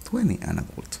 20 an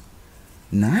adult.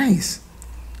 Nice.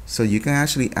 So you can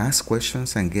actually ask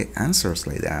questions and get answers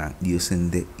like that using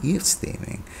the if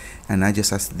statement. And I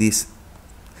just asked this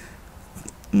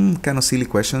kind of silly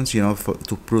questions, you know,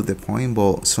 to prove the point,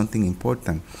 but something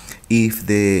important. If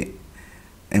the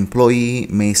employee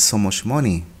makes so much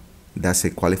money, does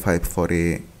it qualify for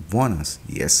a bonus?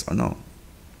 Yes or no?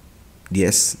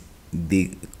 Yes, they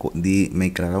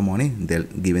make a lot of money, they're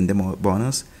giving them a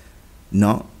bonus.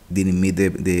 No, didn't meet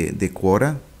the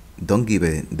quota, don't give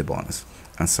it the bonus.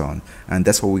 and so on. And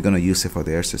that's what we're going to use it for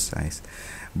the exercise.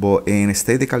 But in the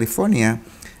state of California,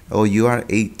 you are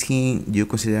 18, you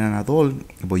consider an adult,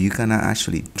 but you cannot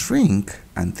actually drink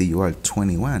until you are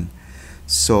 21.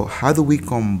 So how do we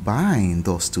combine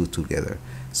those two together?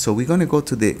 So we're going to go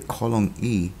to the column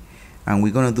E, and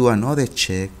we're going to do another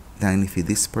check then if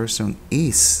this person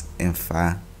is in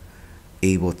fact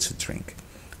able to drink.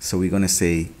 So we're going to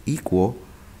say equal.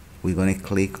 We're going to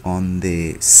click on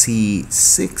the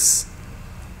C6.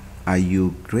 Are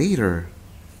you greater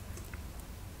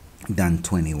than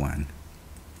 21?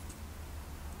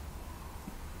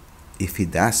 If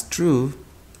that's true,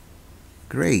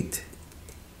 great.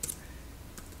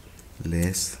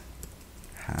 Let's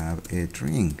have a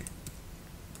drink.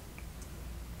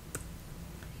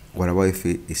 What about if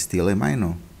it is still a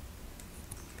minor?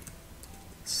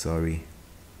 Sorry.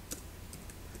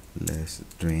 Let's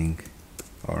drink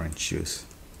orange juice.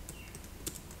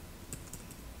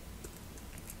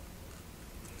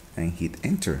 And hit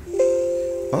enter.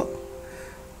 Oh,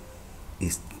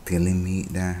 it's telling me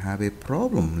that I have a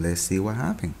problem. Let's see what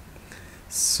happened.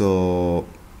 So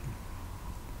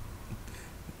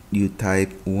you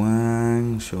type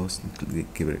 1, shows,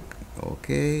 give it,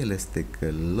 okay, let's take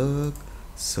a look.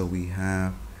 So we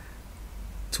have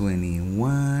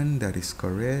 21, that is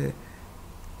correct.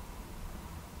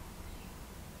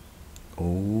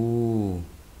 Oh,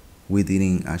 we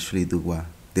didn't actually do what?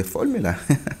 The formula.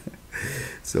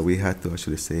 So we had to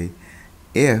actually say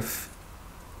if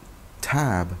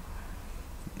tab,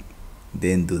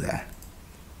 then do that.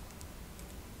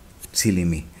 Silly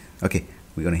me. Okay,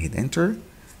 we're gonna hit enter,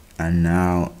 and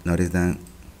now notice that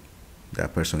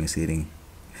that person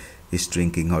is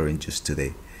drinking orange juice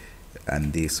today.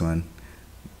 And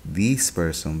this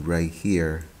person right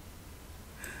here,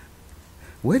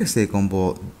 wait a second,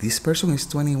 but this person is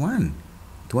 21.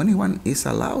 21 is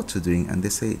allowed to drink, and they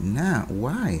say nah,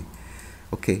 why?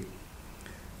 Okay,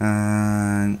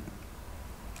 and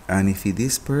if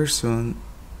this person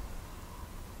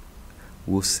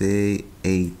will say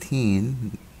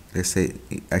 18, let's say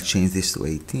I change this to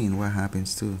 18, what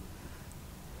happens to?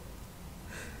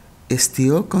 It's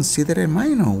still considered a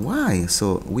minor. Why?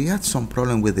 So we had some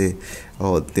problem with the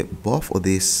both of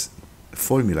these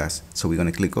formulas. So we're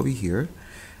gonna click over here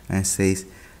and says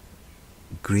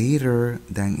greater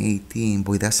than 18,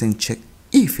 but it doesn't check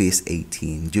if it's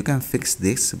 18. You can fix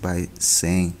this by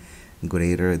saying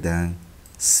greater than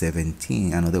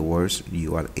 17. In other words,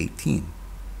 you are 18.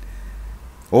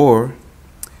 Or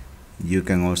you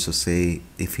can also say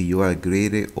if you are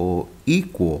greater or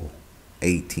equal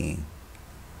 18.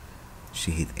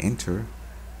 She hit enter,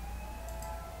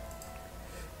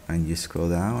 and you scroll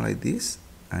down like this,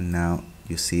 and now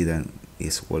you see that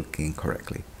it's working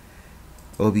correctly.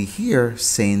 Over here,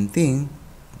 same thing,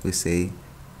 we say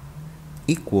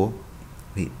equal,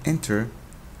 we enter,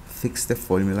 fix the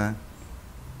formula,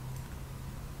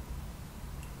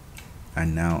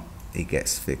 and now it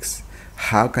gets fixed.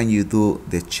 How can you do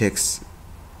the checks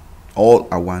all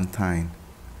at one time?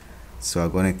 So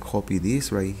I'm going to copy this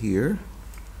right here.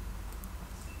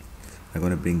 I'm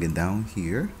going to bring it down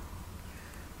here,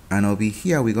 and over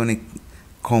here we're going to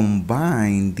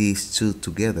combine these two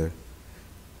together.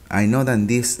 I know that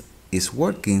this is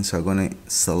working, so I'm going to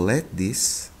select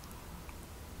this,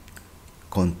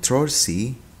 Control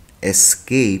C,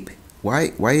 escape.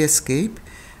 Why escape?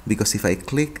 Because if I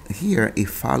click here, it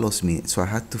follows me, so I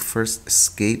had to first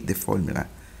escape the formula,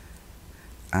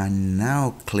 and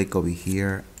now click over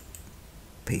here,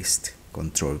 paste,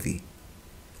 Control V.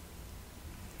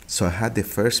 So I had the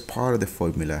first part of the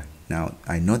formula. Now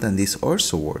I know that this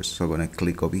also works, so I'm going to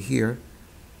click over here,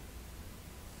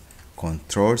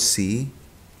 Control C,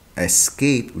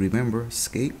 escape. Remember,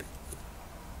 escape.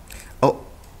 Oh,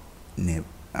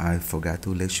 I forgot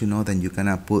to let you know that you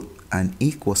cannot put an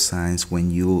equal signs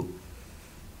when you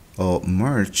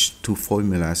merge two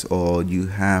formulas, or you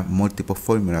have multiple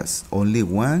formulas. Only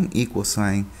one equal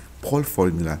sign per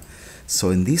formula. So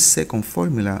in this second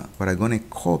formula, what I'm going to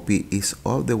copy is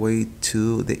all the way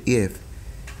to the if.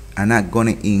 I'm not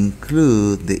going to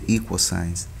include the equal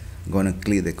signs. I'm going to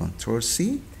click the Control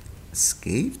C,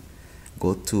 escape,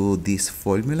 go to this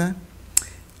formula,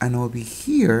 and over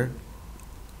here,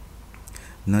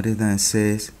 notice that it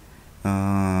says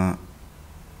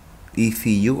if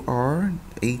you are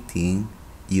 18,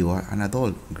 you are an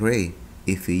adult. Great.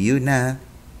 If you're not,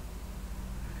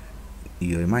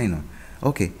 you're a minor.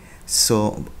 Okay.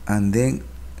 So, and then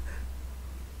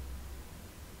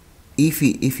if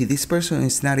this person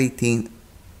is not 18,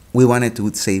 we wanted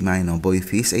to say minor, but if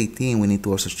he's 18, we need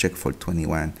to also check for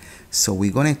 21. So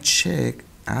we're gonna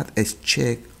add a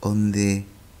check on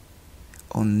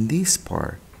this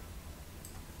part.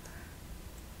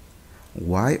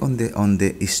 Why on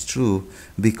the is true?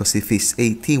 Because if it's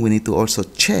 18, we need to also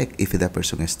check if that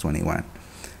person is 21.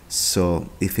 So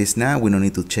if it's not, we don't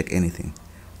need to check anything.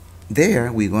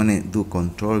 There, we're gonna do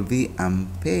Control V and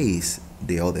paste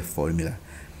the other formula.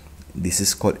 This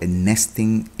is called a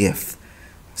nesting if.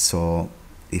 So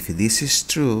if this is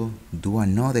true, do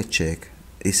another check.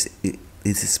 Is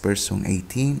this person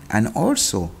 18 and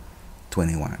also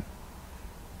 21?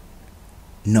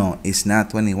 No, it's not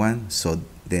 21, so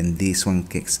then this one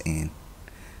kicks in.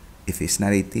 If it's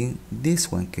not 18, this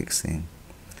one kicks in.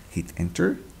 Hit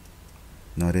enter.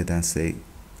 Noted and say,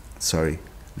 sorry,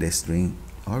 let's drink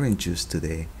orange juice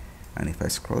today. And if I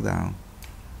scroll down,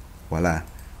 voila,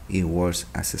 it works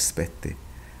as expected.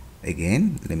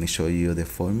 Again, let me show you the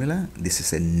formula. This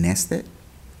is a nested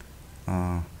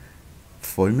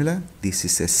formula. This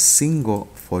is a single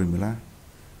formula.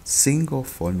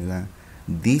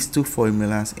 These two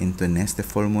formulas into a nested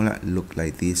formula look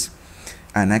like this.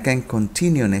 And I can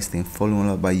continue nesting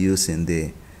formula by using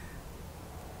the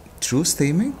true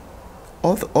statement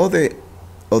or the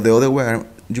other way.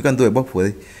 You can do it both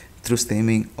ways, true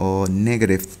statement or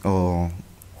negative, or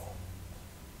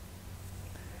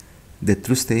the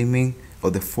true statement or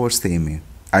the false statement.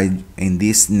 In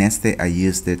this nested, I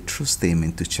use the true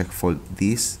statement to check for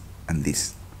this and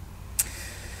this.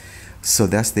 So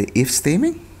that's the if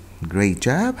statement. Great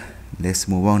job. Let's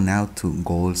move on now to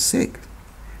goal 6.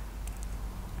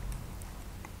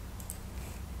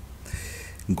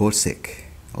 Goal 6.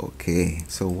 Okay,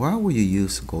 so why will you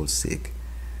use goal 6?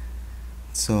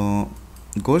 So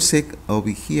goal 6 over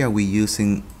here we're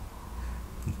using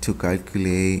to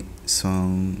calculate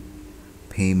some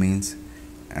payments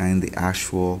and the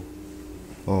actual,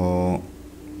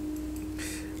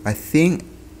 I think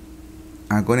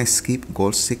I'm gonna skip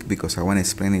goal 6 because I want to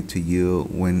explain it to you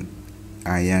when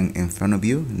I am in front of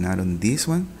you, not on this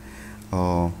one.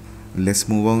 Let's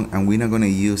move on, and we're not gonna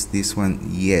use this one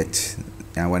yet.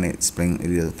 I want to explain a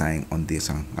little time on this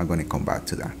one. I'm gonna come back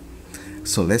to that.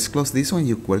 So let's close this one.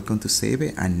 You're welcome to save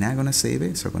it. I'm not gonna save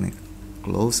it, so I'm gonna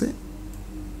close it.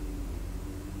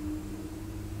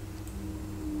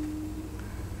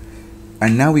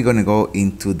 And now we're gonna go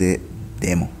into the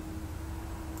demo.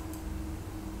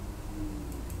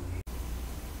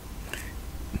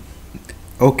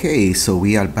 Okay, so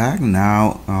we are back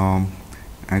now.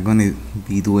 I'm gonna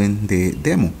be doing the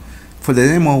demo. For the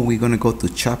demo, we're gonna go to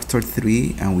chapter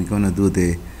 3 and we're gonna do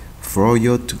the For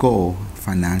Your To Go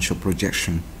financial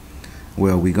projection,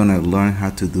 where we're gonna learn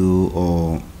how to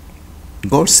do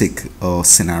goal 6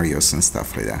 scenarios and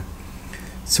stuff like that.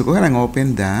 So go ahead and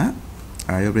open that.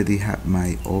 I already have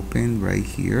my open right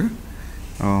here.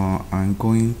 I'm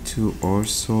going to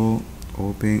also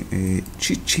open a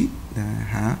cheat sheet that I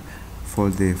have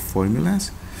for the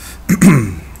formulas.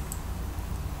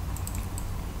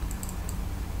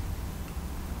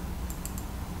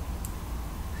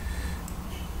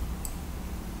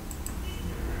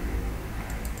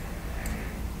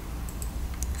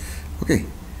 Okay,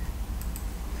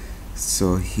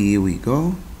 so here we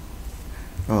go.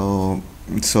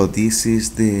 So this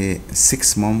is the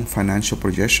 6-month financial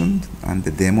projection and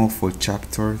the demo for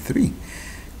chapter 3.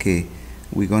 Okay,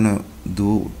 we're gonna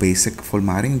do basic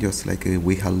formatting just like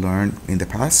we have learned in the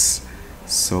past.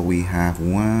 So we have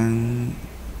 1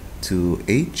 to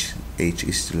H. H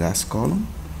is the last column.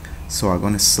 So I'm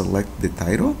gonna select the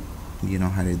title. You know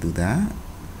how to do that.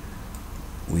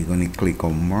 We're gonna click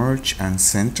on merge and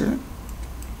center.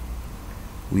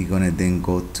 We're gonna then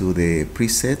go to the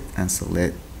preset and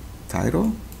select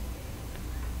title.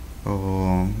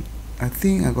 I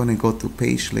think I'm gonna go to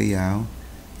page layout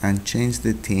and change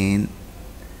the theme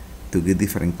to get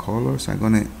different colors. I'm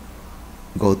gonna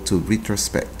go to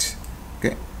retrospect.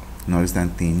 Okay, notice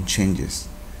that theme changes.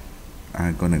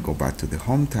 I'm gonna go back to the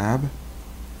home tab.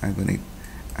 I'm gonna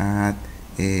add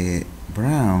a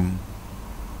brown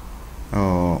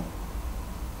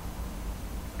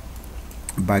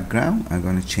background. I'm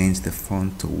gonna change the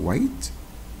font to white.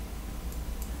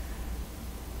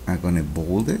 I'm gonna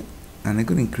bold it and I'm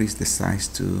gonna increase the size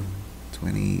to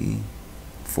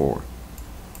 24.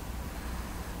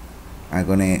 I'm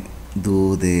gonna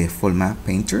do the format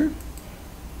painter,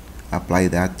 apply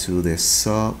that to the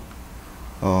sub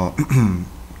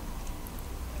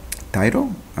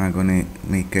title. I'm gonna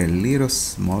make it a little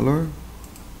smaller,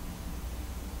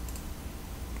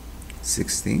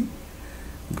 16.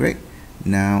 Great.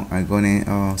 Now I'm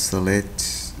gonna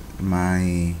select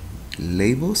my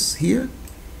labels here,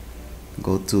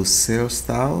 go to sales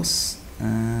styles,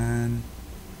 and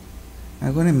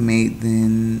I'm gonna make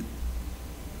them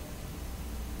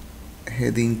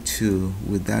heading 2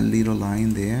 with that little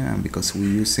line there. And because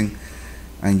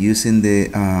I'm using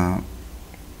the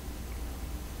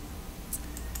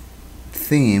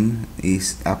theme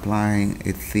is applying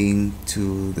a theme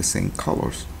to the same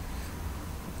colors.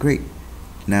 Great.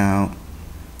 Now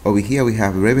over here we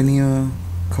have revenue,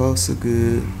 cost of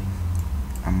goods,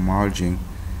 and margin.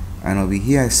 And over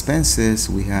here expenses,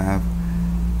 we have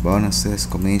bonuses,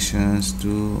 commissions,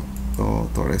 to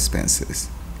total expenses.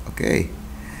 Okay.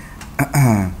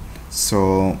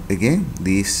 So again,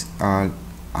 these are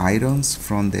items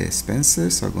from the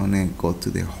expenses. I'm gonna go to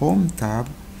the home tab,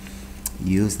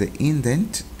 use the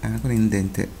indent, and I'm gonna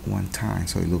indent it one time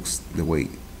so it looks the way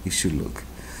it should look.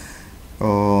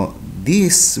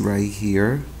 This right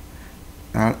here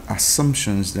are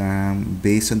assumptions that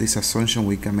based on this assumption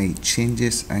we can make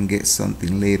changes and get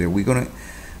something later. We're gonna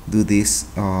do this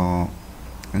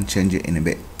and change it in a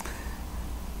bit.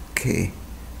 Okay.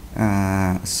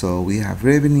 So we have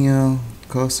revenue,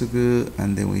 cost of goods,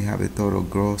 and then we have a total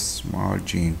gross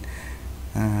margin.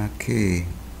 Okay.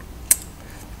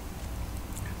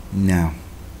 Now,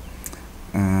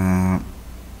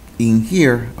 in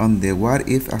here on the what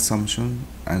if assumption,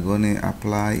 I'm gonna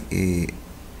apply a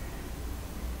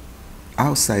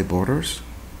outside borders.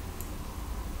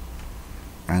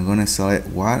 I'm gonna select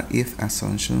what if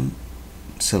assumption,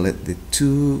 select the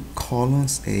two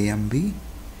columns A and B,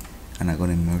 and I'm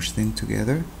gonna merge them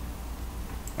together.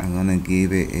 I'm gonna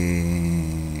give it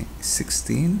a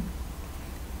 16,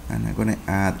 and I'm gonna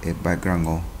add a background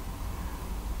of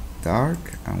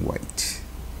dark and white.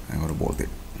 I'm gonna bold it.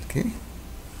 Okay.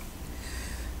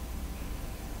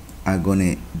 I'm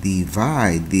gonna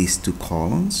divide these two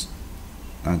columns.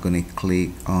 I'm gonna click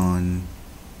on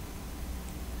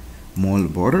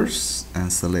mold borders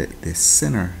and select the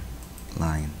center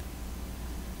line.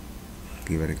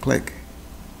 Give it a click.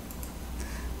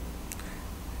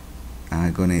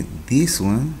 I'm gonna this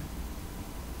one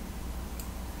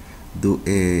do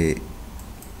a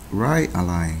right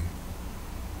align,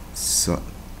 so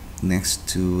next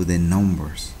to the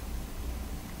numbers.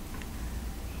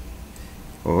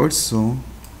 Also,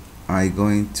 I'm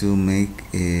going to make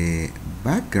a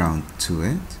background to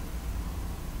it,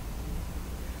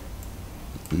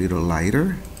 a little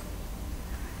lighter.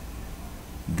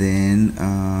 Then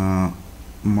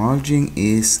margin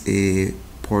is a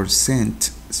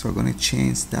percent, so I'm going to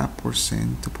change that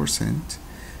percent to percent.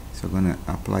 So I'm going to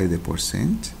apply the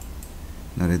percent.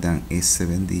 Note that it's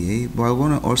 78, but I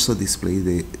want to also display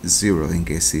the 0 in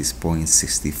case it's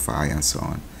 0.65 and so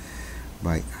on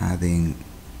by adding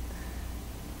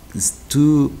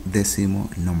two decimal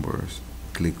numbers.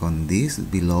 Click on this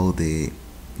below the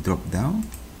drop down,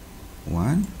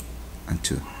 1 and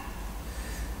 2.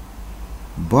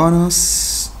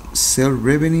 Bonus sale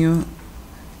revenue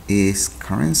is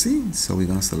currency, so we're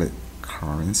gonna select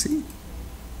currency.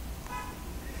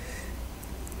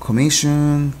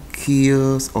 Commission,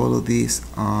 kiosk, all of these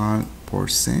are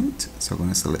percent, so I'm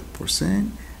gonna select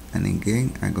percent, and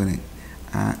again I'm gonna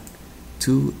add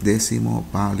two decimal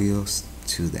values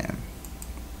to them.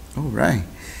 All right,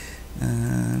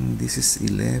 this is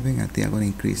 11. I think I'm going to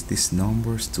increase these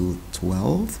numbers to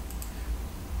 12.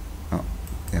 Oh,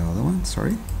 the other one,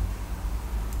 sorry,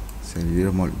 it's a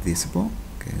little more visible.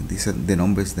 Okay, these are the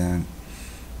numbers that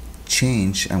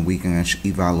change, and we can actually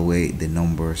evaluate the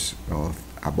numbers of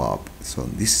above. So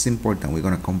this is important. We're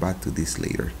going to come back to this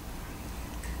later.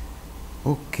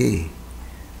 Okay,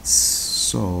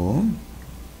 so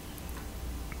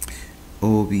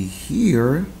over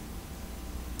here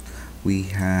we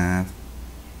have,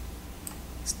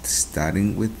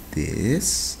 starting with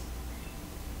this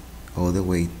all the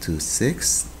way to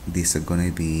 6, these are going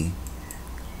to be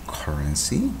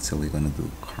currency, so we're going to do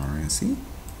currency,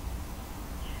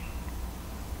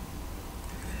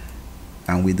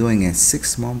 and we're doing a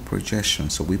 6-month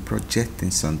projection, so we're projecting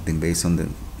something based on the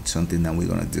something that we're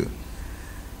going to do.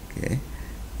 Okay.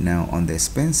 Now on the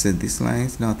expenses, this line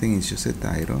is nothing, it's just a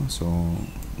title, so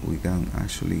we can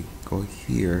actually go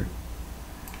here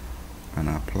and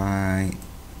apply.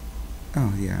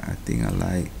 Oh yeah, I think I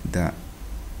like that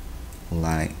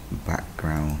light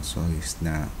background, so it's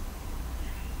not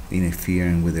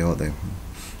interfering with the other.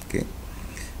 Okay.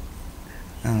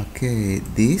 Okay,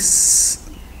 this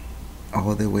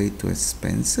all the way to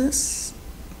expenses,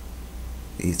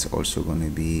 it's also going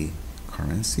to be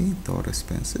currency, total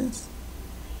expenses.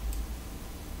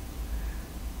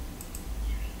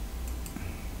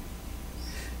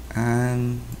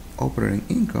 And operating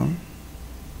income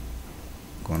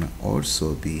gonna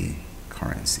also be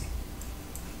currency.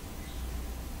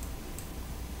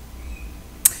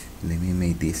 Let me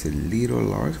make this a little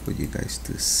large for you guys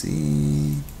to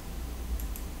see.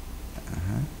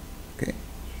 Okay,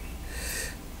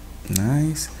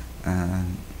 nice.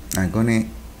 I'm gonna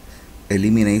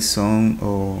eliminate some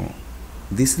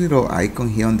This little icon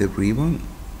here on the ribbon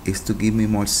is to give me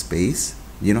more space.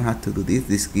 You don't have to do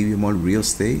this give you more real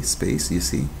estate space, you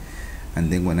see.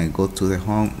 And then when I go to the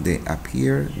home, they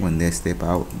appear. When they step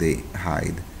out, they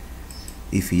hide.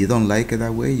 If you don't like it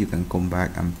that way, you can come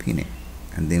back and pin it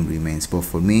and then remains. But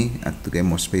for me, to get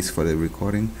more space for the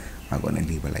recording, I'm gonna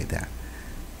leave it like that.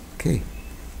 Okay,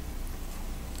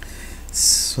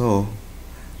 so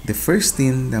the first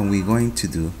thing that we're going to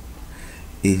do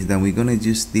is that we're gonna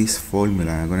use this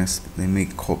formula. Let me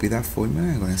copy that formula.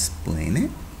 I'm gonna explain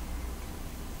it.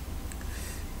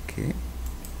 Okay,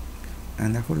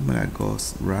 and that formula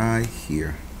goes right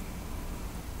here.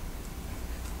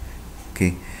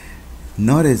 Okay,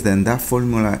 notice that that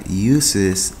formula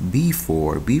uses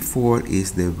B4. B4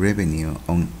 is the revenue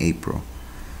on April,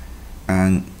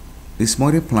 and it's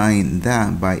multiplying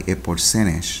that by a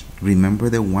percentage. Remember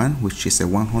the one, which is a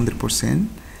 100%,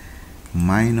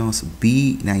 minus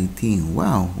B19.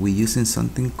 Wow, we're using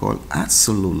something called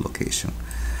absolute location.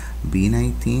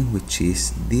 B19, which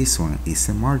is this one, is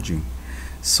a margin.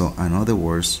 So in other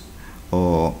words,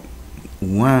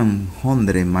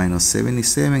 100 minus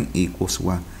 77 equals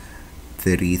what?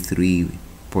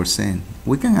 33%.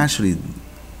 We can actually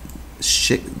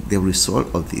check the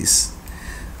result of this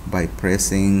by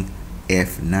pressing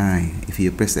F9. If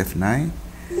you press F9,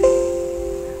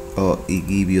 it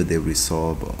gives you the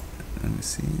result. Let me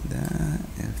see that.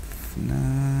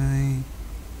 F9.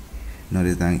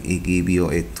 Notice that it gives you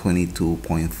a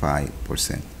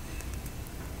 22.5%.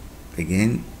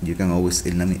 Again, you can always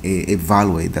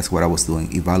evaluate. That's what I was doing,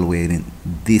 evaluating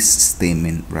this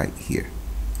statement right here.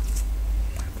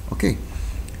 Okay,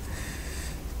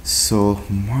 so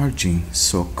margin.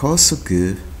 So cost of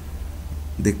good,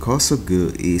 the cost of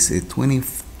good is a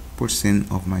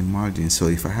 20% of my margin. So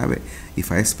if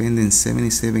I spend in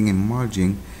 77 in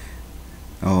margin,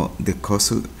 the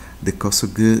cost of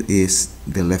good is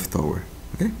the leftover.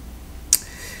 Okay,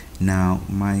 now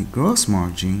my gross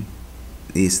margin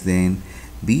is then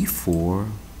B4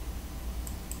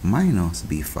 minus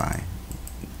B5.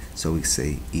 So we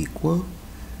say equal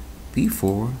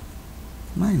B4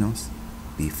 minus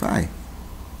B5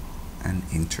 and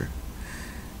enter.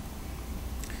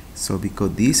 So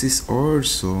because this is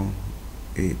also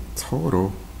a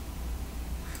total,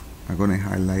 I'm going to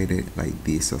highlight it like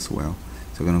this as well.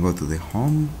 So I'm going to go to the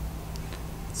home,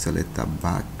 select the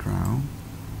background,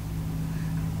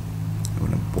 I'm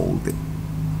going to bold it.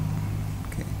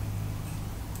 Okay,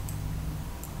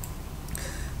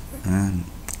 and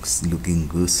it's looking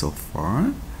good so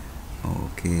far.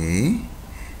 Okay,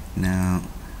 now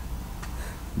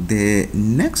the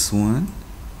next one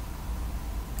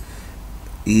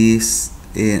is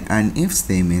an if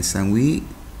statement, and we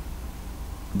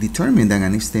determine that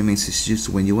an if statement is just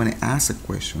when you want to ask a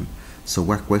question. So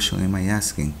what question am I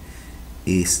asking?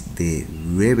 Is the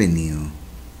revenue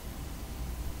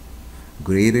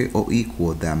greater or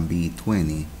equal than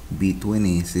B20?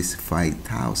 B20 is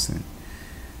 5,000.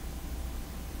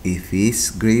 If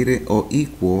it's greater or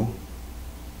equal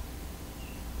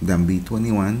than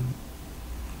B21,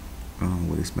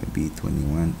 what is my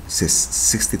B21? Says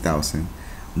 60,000.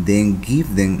 Then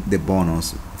give them the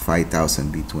bonus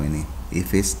 5,000 B20.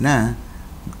 If it's not,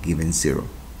 give them 0.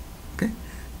 Okay,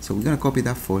 so we're gonna copy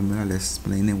that formula. Let's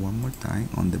explain it one more time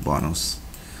on the bonus.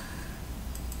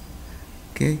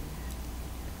 Okay,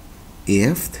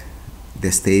 if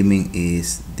the statement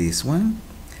is this one,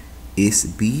 is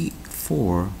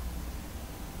B4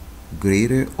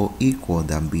 greater or equal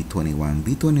than B21?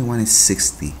 B21 is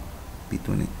 60.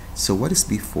 B20. So what is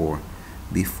B4?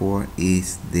 B4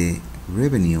 is the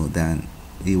revenue that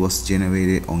it was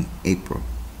generated on April.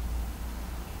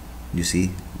 You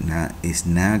see, now it's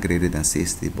not greater than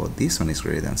 60, but this one is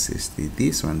greater than 60.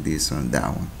 This one,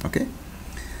 that one. Okay.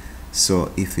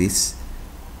 So if it's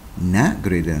not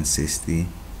greater than 60,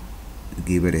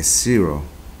 give it a 0.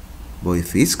 But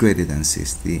if it's greater than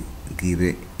 60, give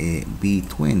it a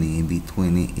B20.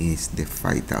 B20 is the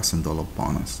 $5,000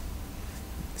 bonus.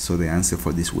 So the answer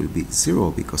for this will be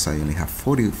 0 because I only have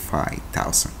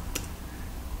 45,000,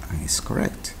 and it's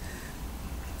correct.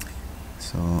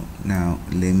 So now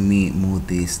let me move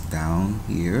this down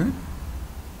here,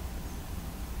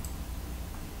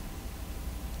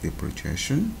 the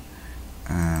projection,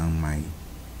 and my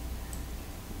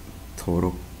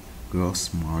total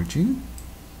gross margin.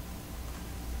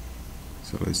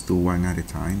 So let's do one at a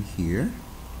time here.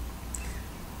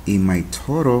 In my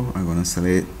total, I'm gonna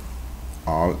select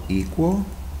all equal,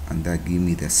 and that give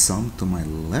me the sum to my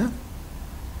left.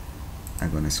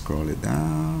 I'm gonna scroll it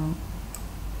down,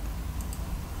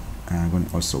 and I'm gonna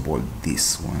also bold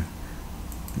this one.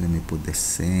 Let me put the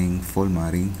same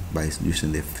formatting by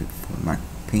using the format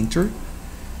painter.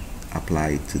 apply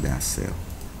it to that cell.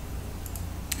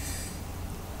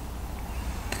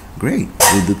 Great,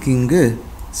 we're looking good.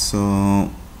 So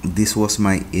this was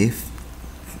my if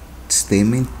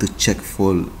statement to check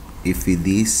for if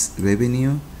this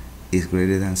revenue is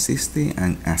greater than 60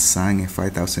 and assign a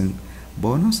 5,000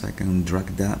 bonus. I can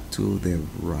drag that to the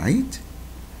right.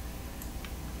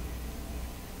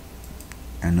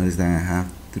 And notice that I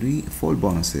have 4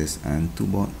 bonuses and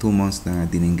 2 months that I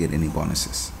didn't get any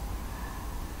bonuses.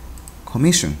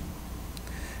 Commission.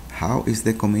 How is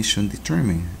the commission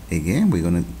determined? Again, we're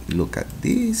going to look at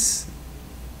this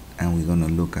and we're going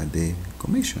to look at the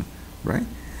commission, right?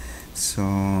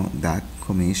 So that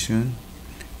commission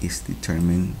is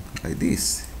determined like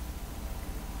this.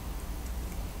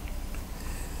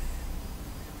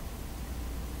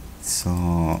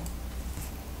 So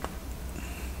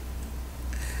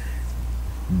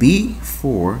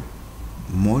B4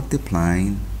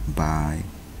 multiplying by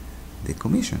the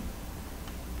commission.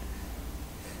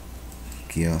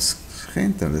 Kiosk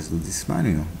rental, let's do this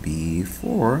manual.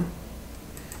 B4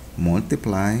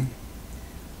 multiply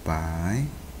by,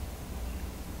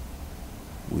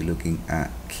 we're looking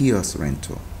at kiosk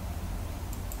rental.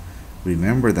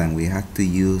 Remember that we have to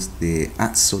use the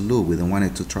absolute. We don't want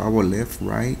it to travel left,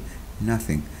 right,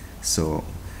 nothing. So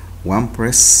one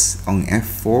press on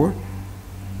F4,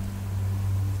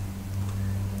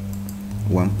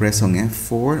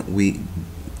 we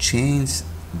change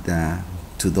the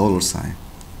to $sign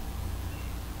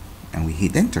and we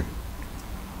hit enter.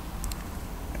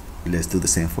 Let's do the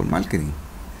same for marketing.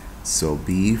 So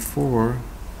B4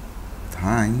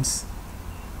 times,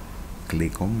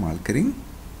 click on marketing,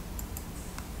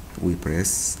 we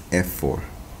press F4,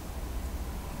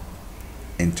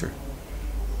 enter.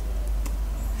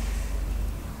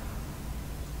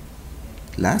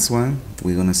 Last one,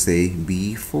 we're gonna say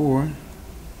B4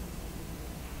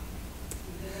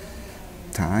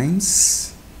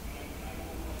 times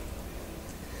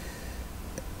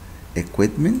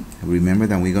equipment. Remember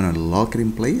that we're gonna lock it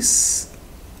in place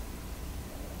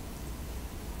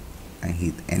and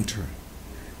hit enter.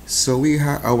 So we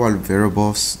have our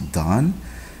variables done.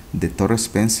 The total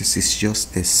expenses is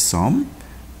just a sum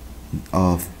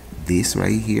of this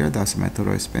right here. That's my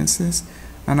total expenses,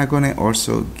 and I'm gonna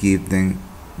also give them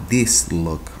this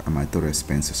look at my total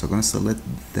expenses. So I'm gonna select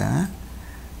that,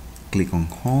 click on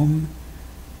home,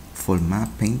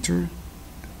 format painter,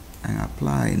 and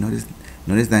apply. Notice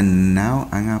that now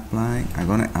I'm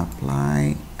gonna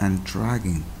apply and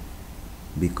dragging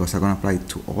because I'm gonna apply it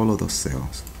to all of those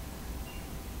cells.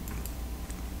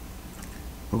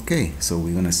 Okay, so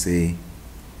we're gonna say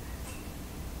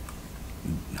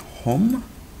home,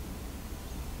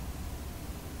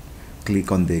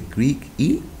 click on the Greek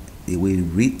E, it will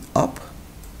read up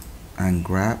and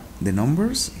grab the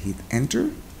numbers, hit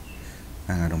enter,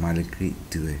 and automatically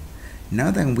do it. Now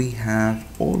that we have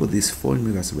all of these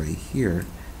formulas right here,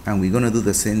 and we're gonna do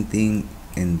the same thing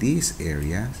in these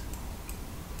areas,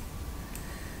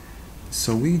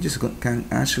 so we just can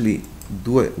actually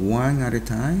do it one at a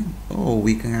time, or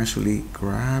we can actually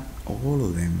grab all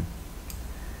of them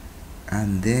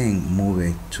and then move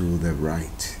it to the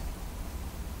right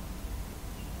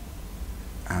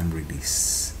and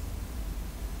release.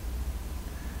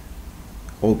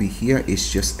 Over here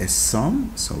is just a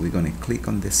sum, so we're gonna click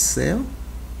on the cell,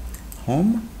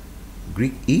 home,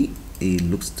 Greek E, it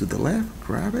looks to the left,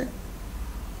 grab it,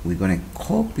 we're gonna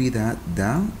copy that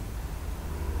down.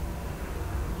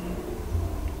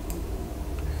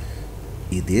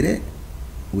 It did it.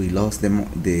 We lost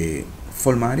the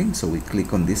formatting, so we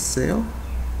click on this cell,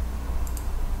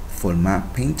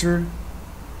 format painter,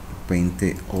 paint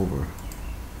it over.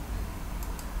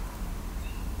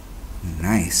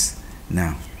 Nice.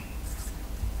 Now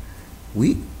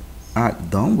we are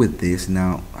done with this.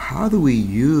 Now how do we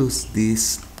use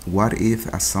these what if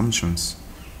assumptions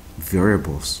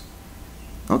variables?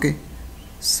 Okay,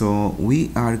 so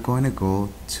we are going to go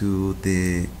to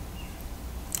the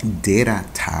data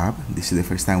tab. This is the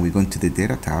first time we're going to the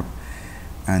data tab,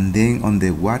 and then on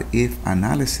the what if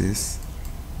analysis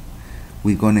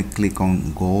we're going to click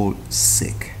on goal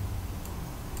seek,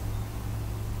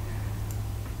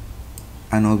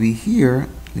 and over here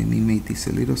let me make this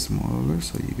a little smaller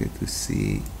so you get to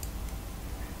see.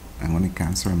 I'm going to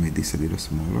cancel and make this a little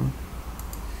smaller,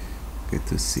 get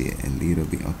to see it a little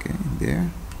bit. Okay,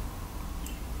 there.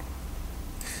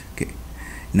 Okay,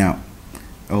 now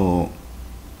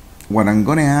what I'm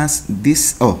gonna ask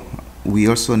this, we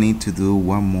also need to do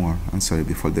one more, I'm sorry,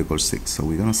 before the goal 6. So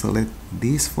we're gonna select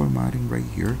this formatting right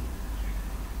here,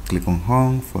 click on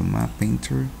home, format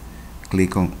painter,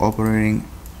 click on operating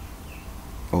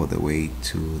all the way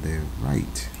to the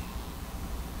right,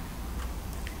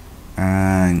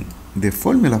 And the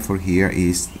formula for here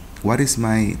is, what is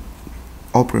my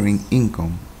operating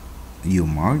income? Your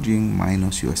margin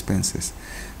minus your expenses.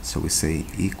 So we say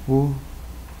equal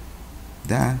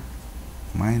that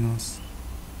minus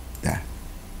that.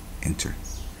 Enter.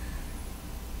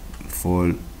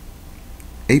 For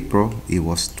April, it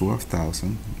was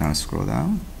 12,000. Now scroll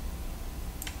down.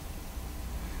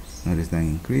 Notice that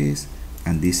increase,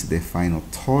 and this is the final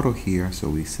total here. So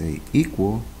we say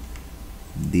equal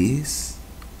this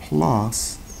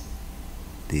plus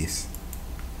this.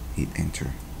 Hit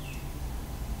enter.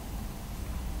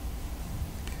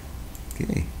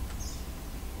 Okay.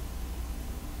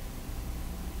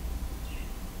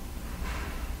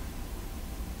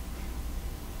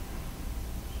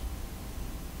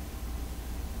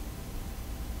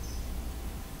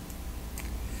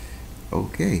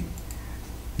 Okay.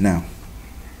 Now,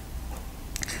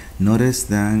 notice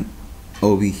that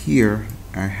over here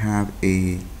I have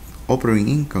a operating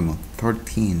income of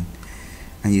 13,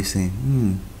 and you say,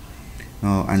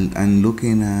 oh, I'm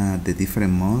looking at the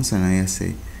different months, and I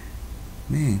say,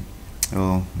 man,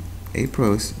 oh,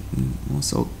 April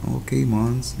was okay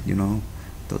months, you know,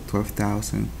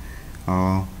 12,000.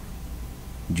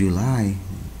 July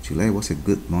was a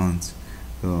good month.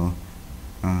 So,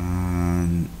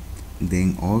 and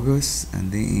then August,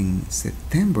 and then in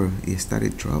September it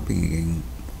started dropping again.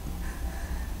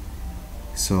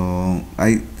 So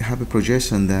I have a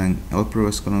projection that April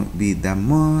is gonna be that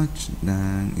much.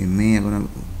 Then in May I'm gonna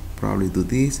probably do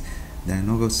this. Then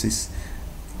August is,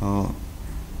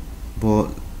 but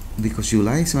because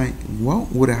July is my,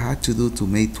 what would I have to do to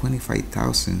make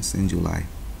 25,000 in July?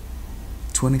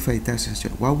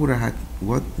 25,000. What would I have?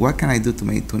 What can I do to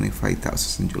make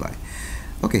 25,000 in July?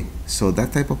 Okay, so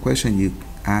that type of question you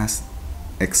ask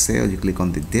Excel. You click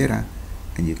on the data,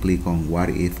 and you click on what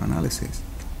if analysis.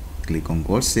 Click on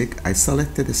goal seek. I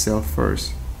selected the cell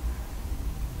first,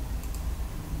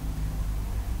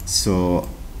 so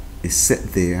it's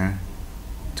set there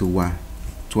to what?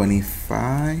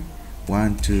 25,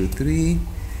 1, 2, 3,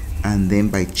 and then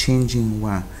by changing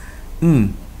what?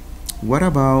 What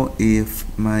about if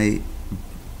I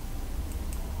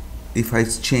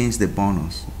change the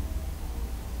bonus?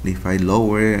 If I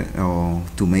lower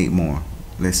to make more,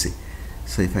 let's see.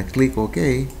 So if I click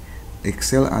OK,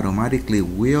 Excel automatically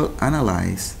will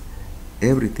analyze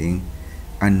everything,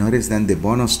 and notice then the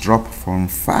bonus dropped from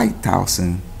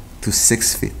 5,000 to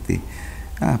 650.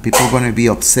 People are gonna be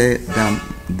upset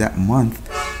that month.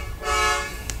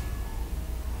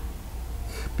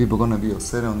 People are gonna be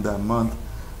upset on that month,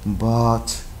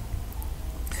 but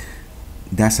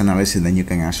that's analysis that you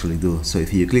can actually do. So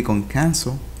if you click on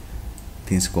cancel,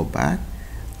 things go back.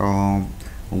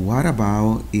 What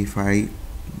about if I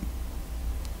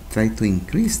try to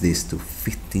increase this to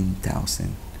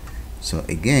 15,000? So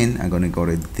again, I'm gonna go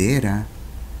to data,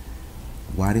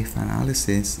 what if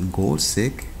analysis, goal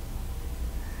seek,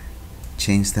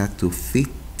 change that to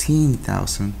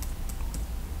 15,000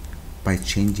 by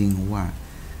changing what?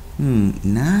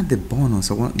 Not the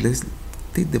bonus. Let's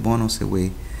take the bonus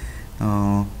away.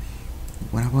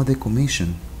 What about the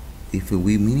commission? If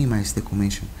we minimize the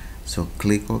commission, so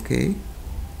click OK.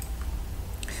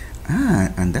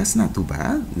 And that's not too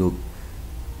bad. Look,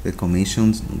 the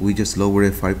commissions, we just lower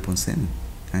it 5%,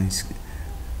 and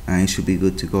it should be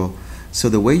good to go. So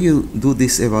the way you do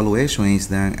this evaluation is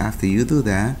that after you do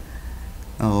that,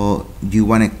 you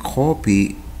want to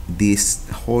copy this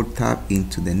whole tab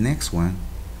into the next one,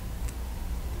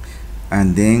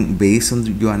 and then based on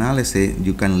your analysis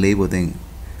you can label them,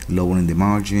 lowering the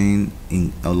margin,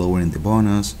 lowering the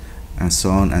bonus, and so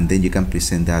on, and then you can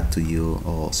present that to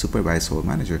your supervisor or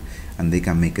manager, and they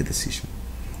can make a decision.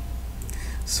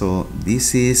 So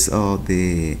this is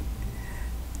the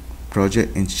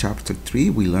project in chapter 3.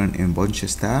 We learned in bunch of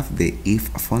stuff, the if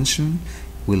function,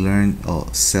 we learned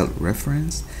cell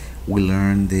reference, we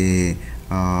learned the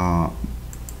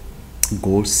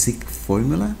goal seek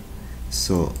formula.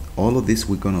 So all of this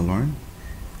we're gonna learn,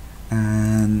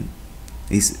 and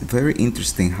it's very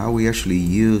interesting how we actually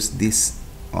use these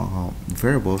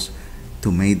variables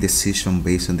to make decisions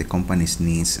based on the company's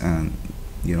needs, and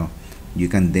you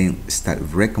can then start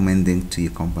recommending to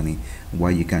your company what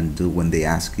you can do when they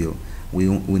ask you, we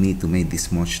need to make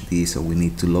this much this, or we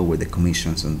need to lower the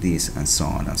commissions on this, and so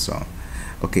on and so on.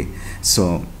 Okay,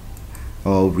 so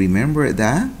remember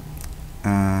that.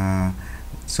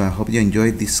 So I hope you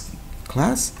enjoyed this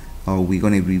class. We're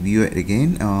going to review it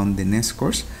again on the next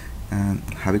course, and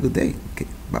have a good day. Okay,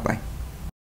 bye bye.